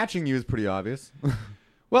matching you is pretty obvious.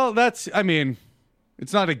 Well, it's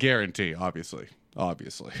not a guarantee, obviously.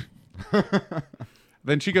 Obviously.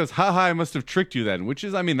 Then she goes, haha, I must have tricked you then, which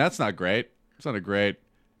is, that's not great. It's not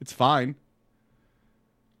it's fine.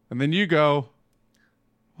 And then you go,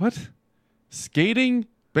 what? Skating,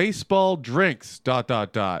 baseball, drinks, ...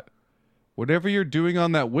 Whatever you're doing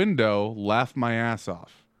on that window, laugh my ass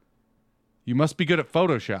off. You must be good at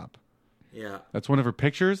Photoshop. Yeah. That's one of her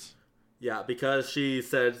pictures? Yeah, because she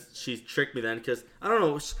said she tricked me then. Because I don't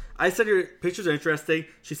know. I said your pictures are interesting.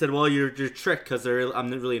 She said, "Well, you're tricked because I'm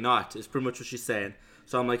really not." Is pretty much what she's saying.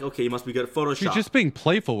 So I'm like, okay, you must be good at Photoshop. She's just being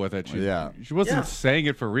playful with it. Yeah. She wasn't Yeah. saying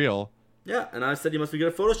it for real. Yeah, and I said you must be good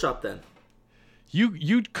at Photoshop then.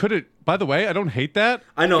 You could have. By the way, I don't hate that.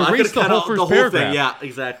 I know. I could Erase have cut out the whole paragraph. thing. Yeah,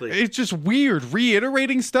 exactly. It's just weird.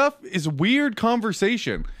 Reiterating stuff is weird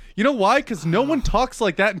conversation. You know why? Because no one talks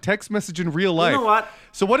like that in text message in real life. You know what?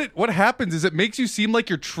 So what happens is it makes you seem like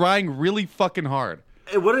you're trying really fucking hard.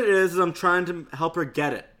 What it is I'm trying to help her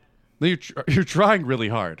get it. No, you're trying really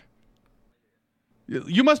hard.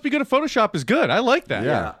 You must be good at Photoshop is good. I like that.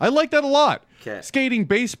 Yeah. I like that a lot. 'Kay. Skating,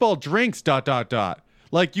 baseball, drinks, ...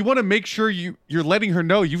 Like, you want to make sure you're letting her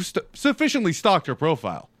know you've sufficiently stalked her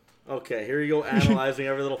profile. Okay, here you go, analyzing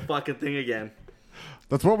every little fucking thing again.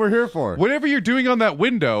 That's what we're here for. Whatever you're doing on that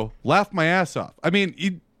window, laugh my ass off.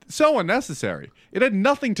 So unnecessary. It had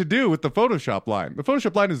nothing to do with the Photoshop line. The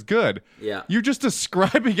Photoshop line is good. Yeah. You're just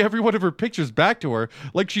describing every one of her pictures back to her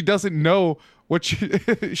like she doesn't know what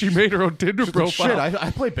she made her own Tinder She's like, profile. Shit,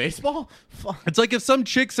 I play baseball? Fuck. It's like if some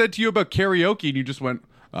chick said to you about karaoke and you just went,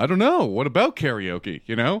 I don't know. What about karaoke?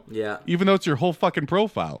 You know? Yeah. Even though it's your whole fucking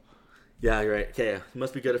profile. Yeah, you're right. Okay, you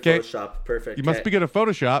must be good at 'Kay. Photoshop. Perfect. You must be good at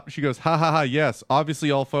Photoshop. She goes, ha ha ha, yes.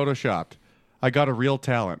 Obviously all Photoshopped. I got a real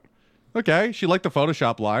talent. Okay, she liked the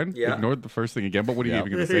Photoshop line. Yeah. Ignored the first thing again, but what are you Yeah.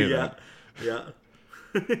 even going to say to yeah,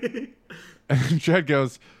 that? yeah. And Chad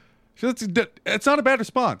goes, it's not a bad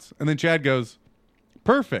response. And then Chad goes,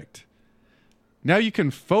 perfect. Now you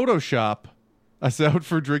can Photoshop us out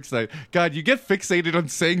for drinks night. God, you get fixated on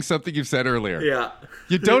saying something you've said earlier. Yeah.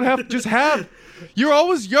 You don't have just have. You're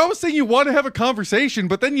always saying you want to have a conversation,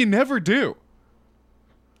 but then you never do.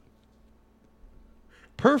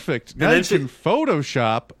 Perfect. Now then you she- can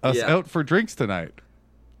Photoshop us Yeah. out for drinks tonight.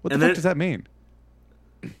 What the And fuck then- does that mean?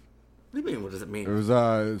 What do you mean? What does it It mean?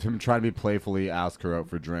 was him trying to be playfully ask her out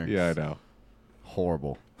for drinks. Yeah, I know.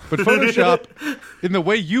 Horrible. But Photoshop, in the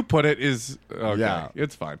way you put it, is okay. Yeah.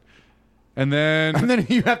 It's fine. And then And then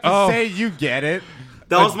you have to Oh. say you get it.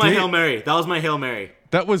 That was my date- Hail Mary. That was my Hail Mary.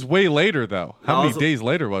 that was way later, though. How That many was- days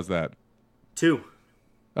later was that? 2.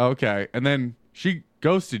 Okay, and then she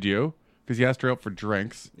ghosted you because you asked her out for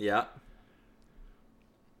drinks, Yeah.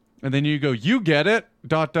 and then you go, "You get it." ...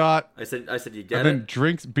 I said you get and then it.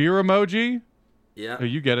 drinks beer emoji. Yeah. Oh,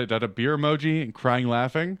 you get it. Beer emoji and crying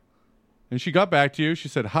laughing. And she got back to you. She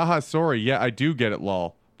said, haha, sorry. Yeah, I do get it,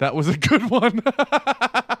 lol. That was a good one.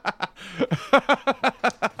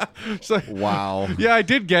 She's like, Wow. yeah, I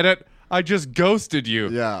did get it. I just ghosted you.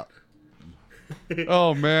 Yeah.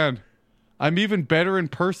 Oh, man. I'm even better in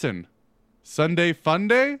person. Sunday fun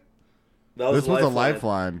day? That This was a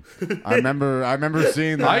lifeline. I remember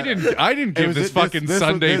seeing that. I didn't It give was- this fucking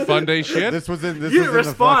Sunday this- fun day shit. This was in this You was didn't in the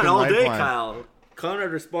respond fucking all day, lifeline. Kyle.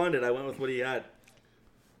 Conrad responded. I went with what he had.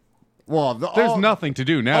 Well, There's nothing to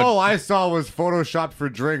do now. All I saw was photoshopped for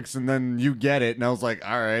drinks, and then you get it, and I was like,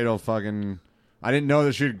 all right, I'll fucking. I didn't know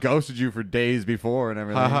that she had ghosted you for days before and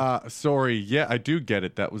everything. Haha, sorry. Yeah, I do get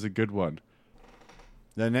it. That was a good one.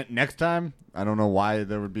 Then next time, I don't know why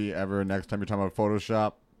there would be ever a next time you're talking about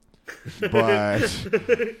Photoshop, but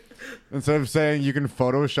instead of saying you can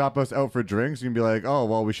Photoshop us out for drinks, you can be like, oh,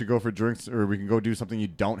 well, we should go for drinks, or we can go do something you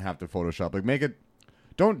don't have to Photoshop. Like, make it.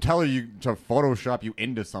 Don't tell her you to Photoshop you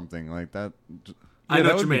into something like that. I Yeah, know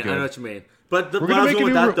that what you would be mean. I good. know what you mean. But We're what I gonna was make a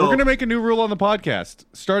going new. with that, though. We're gonna make a new rule on the podcast,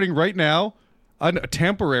 starting right now. A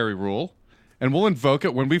temporary rule, and we'll invoke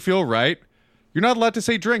it when we feel right. You're not allowed to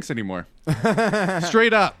say drinks anymore.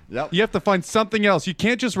 Straight up. Yep. You have to find something else. You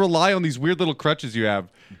can't just rely on these weird little crutches you have.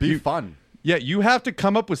 Be fun. Yeah, you have to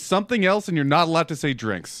come up with something else, and you're not allowed to say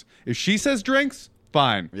drinks. If she says drinks,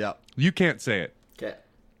 fine. Yep. You can't say it. Okay.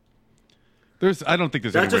 I don't think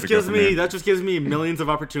there's That anywhere just to go gives from me here. that just gives me millions of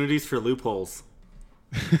opportunities for loopholes.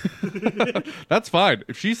 That's fine.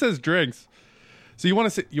 If she says drinks, so you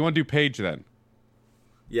want to do Paige then?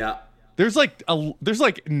 Yeah. There's like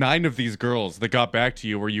 9 of these girls that got back to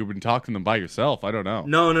you where you've been talking to them by yourself. I don't know.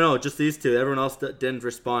 No, just these two. Everyone else didn't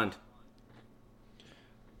respond.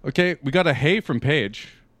 Okay, we got a hey from Paige.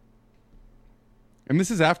 And this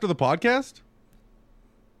is after the podcast?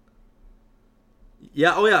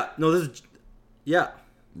 Yeah. Oh yeah. No, this is. Yeah.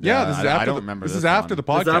 Yeah, this is after I don't remember this is this after one. the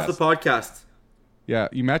This is podcast. after the podcast. Yeah,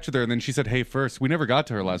 you matched with her and then she said hey first. We never got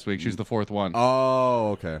to her last week. She's the 4th one.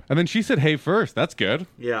 Oh, okay. And then she said hey first. That's good.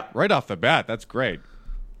 Yeah. Right off the bat, that's great.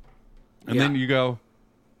 And then Yeah. you go,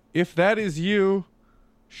 if that is you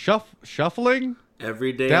shuffling,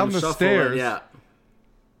 Every day Down I'm the shuffling. stairs. Yeah.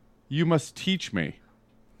 you must teach me.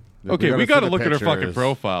 Yeah, Okay, we got to see the look at her fucking pictures.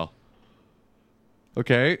 profile.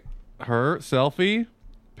 Okay, her selfie,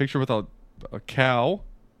 picture with a cow,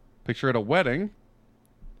 picture at a wedding,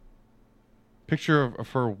 picture of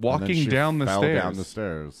her And then walking she down the fell stairs. down the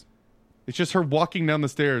stairs. It's just her walking down the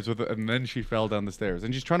stairs and then she fell down the stairs,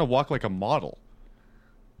 and she's trying to walk like a model.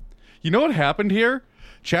 You know what happened here?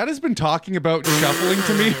 Chad has been talking about shuffling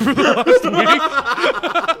to me for the last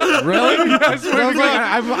week. Really? Yeah, I swear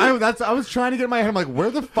to God. I was trying to get in my head. I'm like,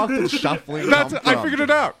 where the fuck did shuffling That's come I from? figured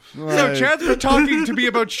it out. So Right. Chad's been talking to me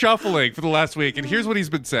about shuffling for the last week, and here's what he's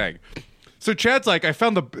been saying. So Chad's like, I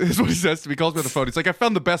found this is what he says to me. He calls me on the phone. He's like, I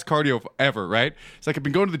found the best cardio ever, right? It's like, I've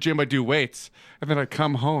been going to the gym, I do weights, and then I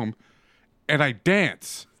come home and I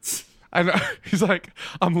dance. And he's like,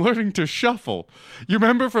 I'm learning to shuffle. You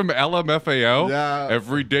remember from LMFAO? Yeah.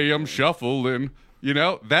 Every day I'm shuffling. You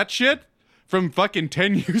know, that shit from fucking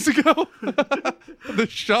 10 years ago? The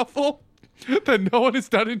shuffle that no one has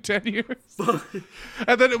done in 10 years.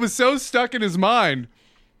 And then it was so stuck in his mind,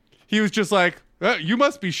 he was just like, you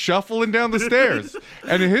must be shuffling down the stairs.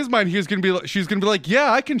 And in his mind, she's gonna be like,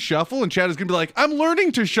 yeah, I can shuffle. And Chad is gonna be like, I'm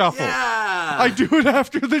learning to shuffle. Yeah. I do it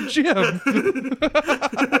after the gym.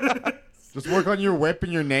 Just work on your whip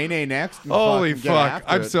and your nay next. And Holy fucking get fuck. after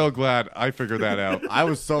I'm it. so glad I figured that out. I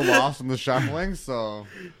was so lost in the shuffling, so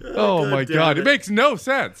Oh my damn god. it. It makes no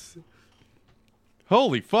sense.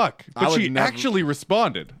 Holy fuck. I But would she never- actually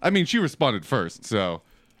responded. I mean, she responded first, so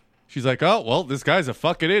she's like, oh, well, this guy's a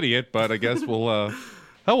fucking idiot, but I guess we'll,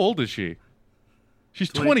 how old is she? She's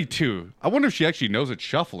 22. I wonder if she actually knows what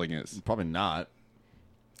shuffling is. probably not.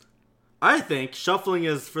 I think shuffling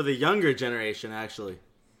is for the younger generation, actually.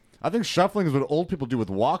 I think shuffling is what old people do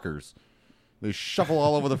with walkers. They shuffle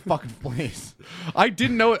all over the fucking place. I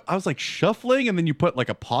didn't know it. I was like, shuffling, and then you put like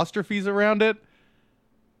apostrophes around it.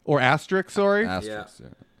 Or asterisk, sorry. Asterisks, yeah.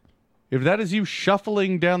 If that is you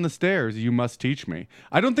shuffling down the stairs, you must teach me.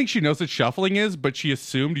 I don't think she knows what shuffling is, but she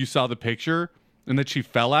assumed you saw the picture and that she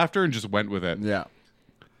fell after and just went with it. Yeah.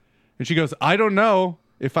 And she goes, I don't know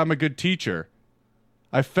if I'm a good teacher.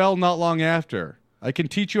 I fell not long after. I can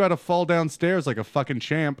teach you how to fall downstairs like a fucking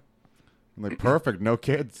champ. I'm like, perfect, no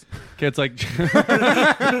kids. Kid's like,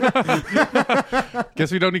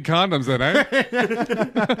 guess we don't need condoms then, eh?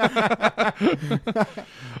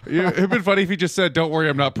 It'd been funny if he just said, don't worry,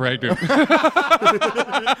 I'm not pregnant.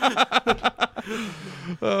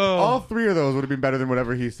 All three of those would have been better than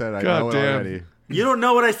whatever he said. I God know it damn. already. You don't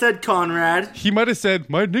know what I said, Conrad. He might have said,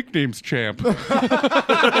 my nickname's Champ. This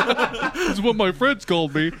is what my friends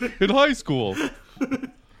called me in high school.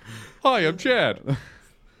 Hi, I'm Chad.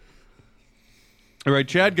 All right,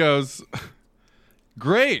 Chad goes,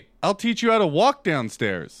 great, I'll teach you how to walk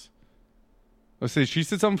downstairs. I say she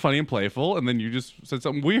said something funny and playful, and then you just said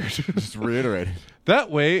something weird. Just reiterate.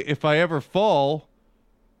 That way, if I ever fall,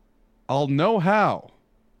 I'll know how.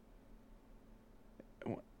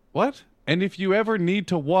 What? And if you ever need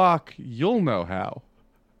to walk, you'll know how.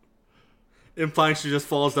 Implying she just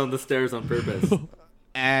falls down the stairs on purpose.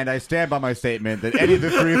 And I stand by my statement that any of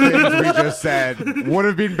the three things we just said would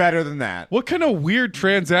have been better than that. What kind of weird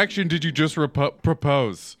transaction did you just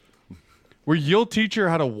propose? Where you'll teach her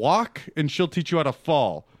how to walk and she'll teach you how to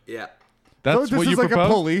fall. Yeah. That's So what this you is like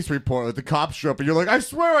proposed? a police report. Like the cops show up and you're like, I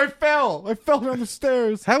swear I fell. I fell down the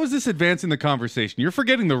stairs. How is this advancing the conversation? You're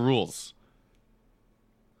forgetting the rules.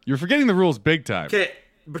 You're forgetting the rules big time. Okay,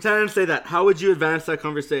 pretend I didn't say that. How would you advance that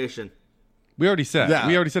conversation? We already said. Yeah.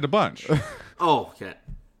 We already said a bunch. Oh, okay.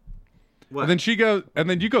 What? And then she goes, and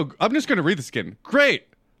then you go, I'm just going to read this again. Great.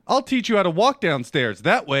 I'll teach you how to walk downstairs.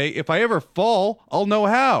 That way, if I ever fall, I'll know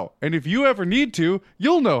how. And if you ever need to,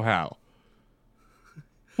 you'll know how.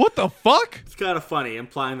 What the fuck? It's kind of funny,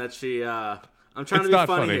 implying that she, I'm trying It's to be not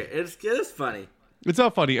funny funny. here. It is funny. It's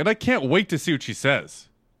not funny, and I can't wait to see what she says.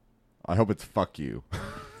 I hope it's fuck you.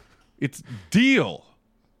 It's deal.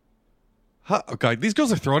 Oh, God, these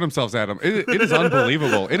girls are throwing themselves at him. It is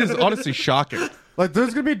unbelievable. It is honestly shocking. Like,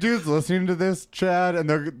 there's gonna be dudes listening to this, Chad, and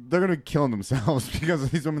they're gonna be killing themselves because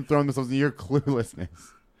of these women throwing themselves in your cluelessness.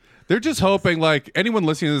 They're just hoping, like, anyone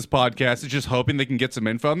listening to this podcast is just hoping they can get some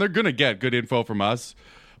info, and they're going to get good info from us.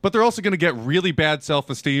 But they're also going to get really bad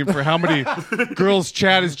self-esteem for how many girls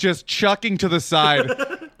Chad is just chucking to the side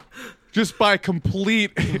just by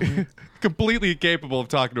completely incapable of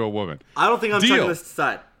talking to a woman. I don't think I'm Deal. chucking this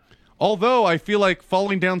aside. Although I feel like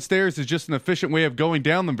falling downstairs is just an efficient way of going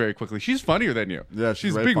down them very quickly. She's funnier than you. Yeah,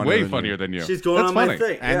 she's way being funnier way than funnier you. than you. She's going That's on funny. my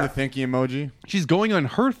thing. And yeah. the thinky emoji. She's going on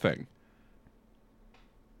her thing.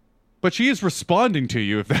 But she is responding to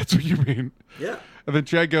you, if that's what you mean. Yeah. And then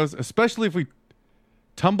Chad goes, especially if we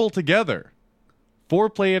tumble together.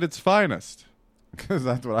 Foreplay at its finest. Because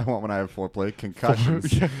that's what I want when I have foreplay.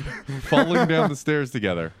 Concussions. Yeah. Falling down the stairs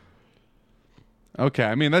together. Okay,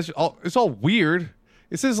 I mean, it's all weird.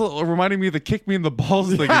 This is reminding me of the kick me in the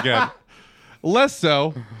balls thing again. Less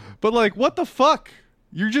so. But, like, what the fuck?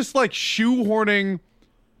 You're just, like, shoehorning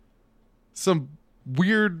some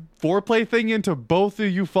weird foreplay thing into both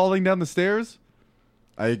of you falling down the stairs?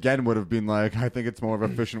 I again would have been like, I think it's more of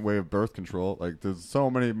an efficient way of birth control. Like, there's so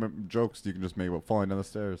many jokes you can just make about falling down the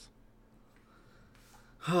stairs.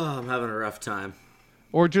 I'm having a rough time.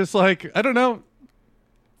 Or just, like, I don't know.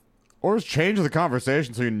 Or just change the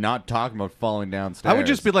conversation so you're not talking about falling downstairs. I would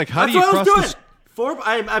just be like, how That's do you what I cross was the... doing.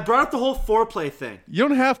 I brought up the whole foreplay thing. You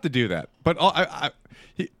don't have to do that. But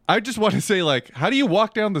I just want to say, like, how do you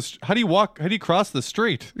walk down the... How do you cross the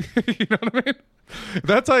street? You know what I mean?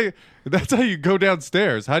 That's how you go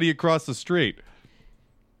downstairs. How do you cross the street?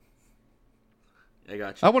 I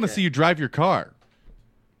got you. I want to Okay. see you drive your car.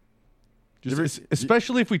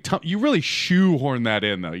 Especially if we... you really shoehorn that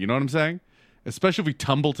in, though. You know what I'm saying? Especially if we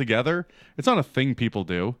tumble together. It's not a thing people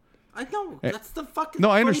do. I know. That's the fucking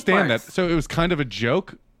No, I funny understand that. parts. So it was kind of a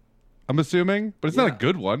joke, I'm assuming. But it's not a Yeah.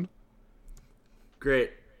 good one.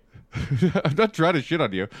 Great. I'm not trying to shit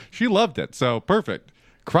on you. She loved it, so perfect.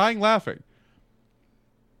 Crying, laughing.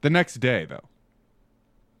 The next day, though.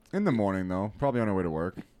 In the morning, though. Probably on our way to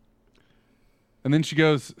work. And then she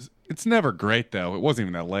goes, it's never great, though. It wasn't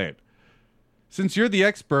even that late. Since you're the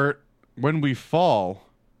expert, when we fall,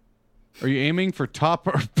 are you aiming for top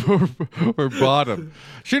or bottom?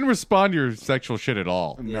 She didn't respond to your sexual shit at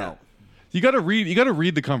all. No. You got to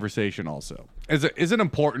read the conversation also. Is an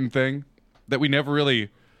important thing that we never really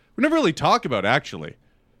talk about, actually.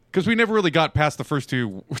 Because we never really got past the first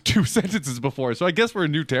two sentences before. So I guess we're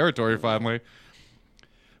in new territory finally.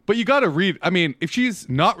 But you got to read. I mean, if she's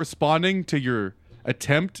not responding to your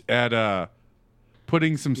attempt at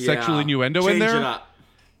putting some sexual Yeah. innuendo in Change there, it up.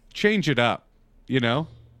 change it up. You know?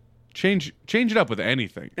 Change it up with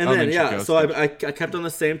anything. And I don't then, think she yeah, ghosted. so I kept on the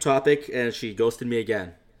same topic, and she ghosted me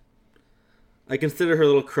again. I consider her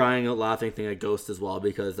little crying out laughing thing a ghost as well,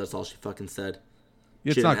 because that's all she fucking said.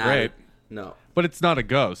 It's She not didn't add great, it. No. but it's not a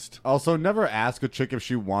ghost. Also, never ask a chick if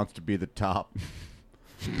she wants to be the top.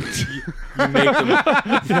 You make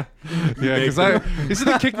them. Yeah, because this is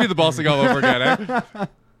the kick me the balls thing all over again. Eh?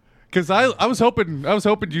 Because I was hoping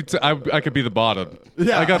I could be the bottom.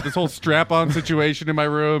 Yeah. I got this whole strap-on situation in my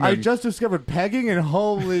room. I And just discovered pegging, and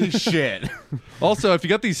holy shit. also, if you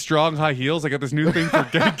got these strong high heels, I got this new thing for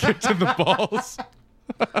getting kicked in the balls.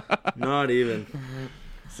 Not even.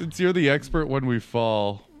 Since you're the expert when we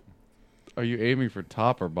fall, are you aiming for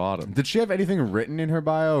top or bottom? Did she have anything written in her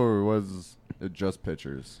bio, or was it just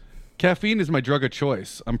pictures? Caffeine is my drug of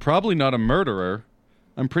choice. I'm probably not a murderer.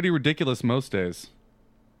 I'm pretty ridiculous most days.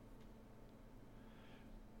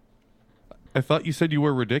 I thought you said you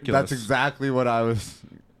were ridiculous. That's exactly what I was.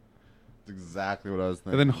 That's exactly what I was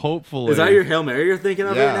thinking. And then hopefully... Is that your Hail Mary you're thinking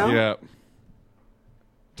of Yeah. right now? Yeah.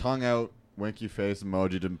 Tongue out, winky face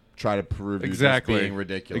emoji to try to prove Exactly. you just being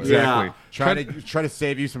ridiculous. Exactly. Yeah. Try to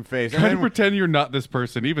save you some face. Try to And, then, pretend you're not this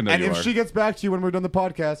person, even though and you if are. she gets back to you when we're done the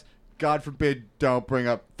podcast, God forbid, don't bring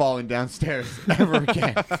up falling downstairs ever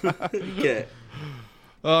again. Okay.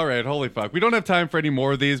 All right, holy fuck. We don't have time for any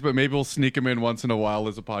more of these, but maybe we'll sneak them in once in a while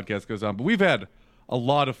as the podcast goes on. But we've had a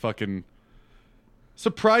lot of fucking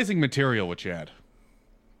surprising material with Chad.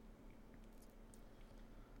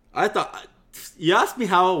 I thought... You asked me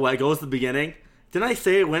how it goes at the beginning. Didn't I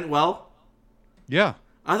say it went well? Yeah.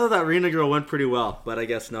 I thought that Rena girl went pretty well, but I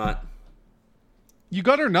guess not. You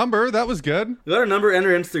got her number. That was good. You got her number and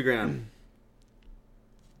her Instagram.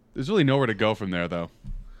 There's really nowhere to go from there, though.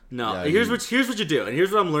 No, Yeah, here's what you do, and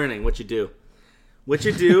here's what I'm learning. What you do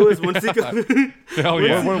is once you go, Hell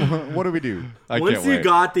yeah. What do we do? I once can't you wait.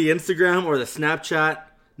 got the Instagram or the Snapchat,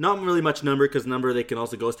 not really much number because number they can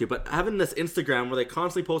also ghost you, but having this Instagram where they're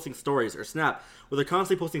constantly posting stories or Snap where they're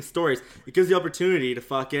constantly posting stories, it gives you the opportunity to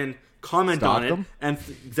fucking comment Stalk on it them? and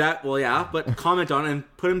but comment on it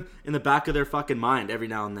and put them in the back of their fucking mind every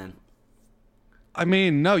now and then. I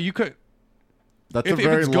mean, no, you could... That's If a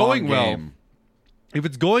very it's long going well, game. If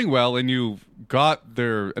it's going well and you've got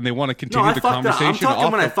their... And they want to No, continue I the fucked up. conversation... I'm talking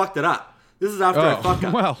off when I of- fucked it up. This is after I fucked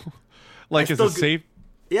up. Well, like I as a still safe...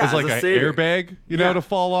 Yeah, as like a an savior. airbag, you Yeah. know, to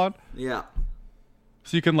fall on. Yeah.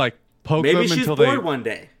 So you can like poke Maybe them she's until bored they one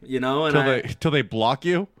day, you know, and till they block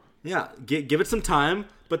you. yeah, give it some time,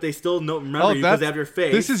 but they still remember you because they have your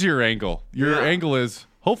face. This is your angle. Your Yeah. angle is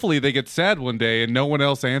hopefully they get sad one day and no one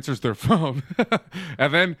else answers their phone,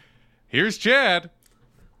 and then here's Chad.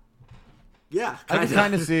 yeah, I can kinda.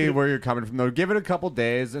 kind of see where you're coming from, though. Give it a couple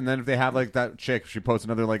days, and then if they have like that chick, she posts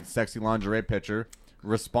another like sexy lingerie picture,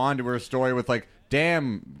 respond to her story with like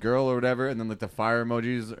 "damn girl" or whatever, and then like the fire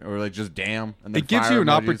emojis or like just "damn." And then It gives fire you an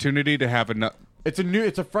emojis. opportunity to have enough. It's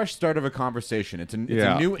a fresh start of a conversation. It's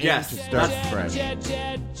Yeah. a new aim Yes. to start fresh. Chad,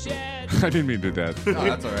 Chad, Chad. I didn't mean to do that. Oh,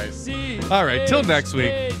 that's all right. C All right, till next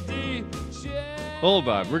week. A-D, Chad. Hold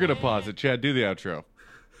on, we're gonna pause it. Chad, do the outro.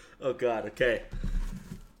 Oh God, okay.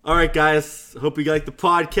 All right, guys. Hope you like the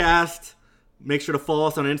podcast. Make sure to follow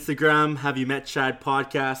us on Instagram. Have You Met Chad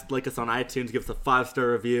Podcast. Like us on iTunes. Give us a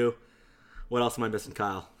 5-star review. What else am I missing,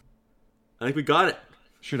 Kyle? I think we got it.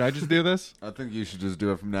 Should I just do this? I think you should just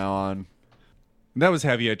do it from now on. That was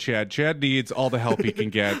heavy at Chad. Chad needs all the help he can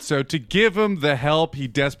get. So to give him the help he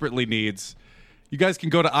desperately needs, you guys can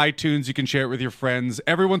go to iTunes. You can share it with your friends.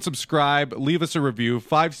 Everyone subscribe. Leave us a review.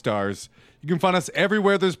 5 stars. You can find us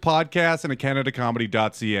everywhere there's podcasts and at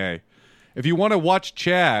CanadaComedy.ca. If you want to watch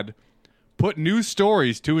Chad put new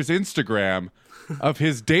stories to his Instagram of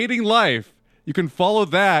his dating life, you can follow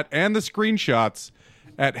that and the screenshots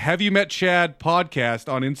at Have You Met Chad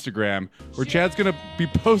Podcast on Instagram, where Chad's going to be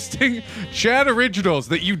posting Chad originals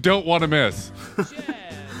that you don't want to miss.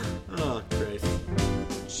 Chad. Oh, Christ.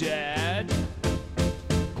 Chad.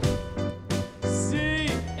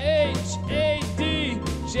 C-H-A-D.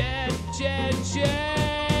 Chad, Chad,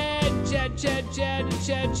 Chad. Chad, Chad, Chad,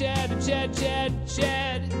 Chad, Chad, Chad, Chad,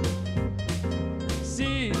 Chad.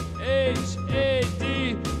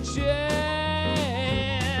 C-H-A-D.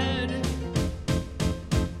 Chad.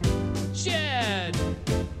 Chad.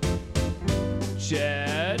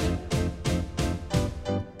 Chad.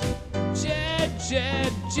 Chad,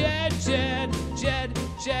 Chad, Chad, Chad, Chad,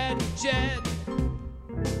 Chad, Chad.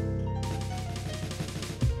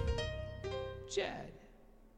 Chad.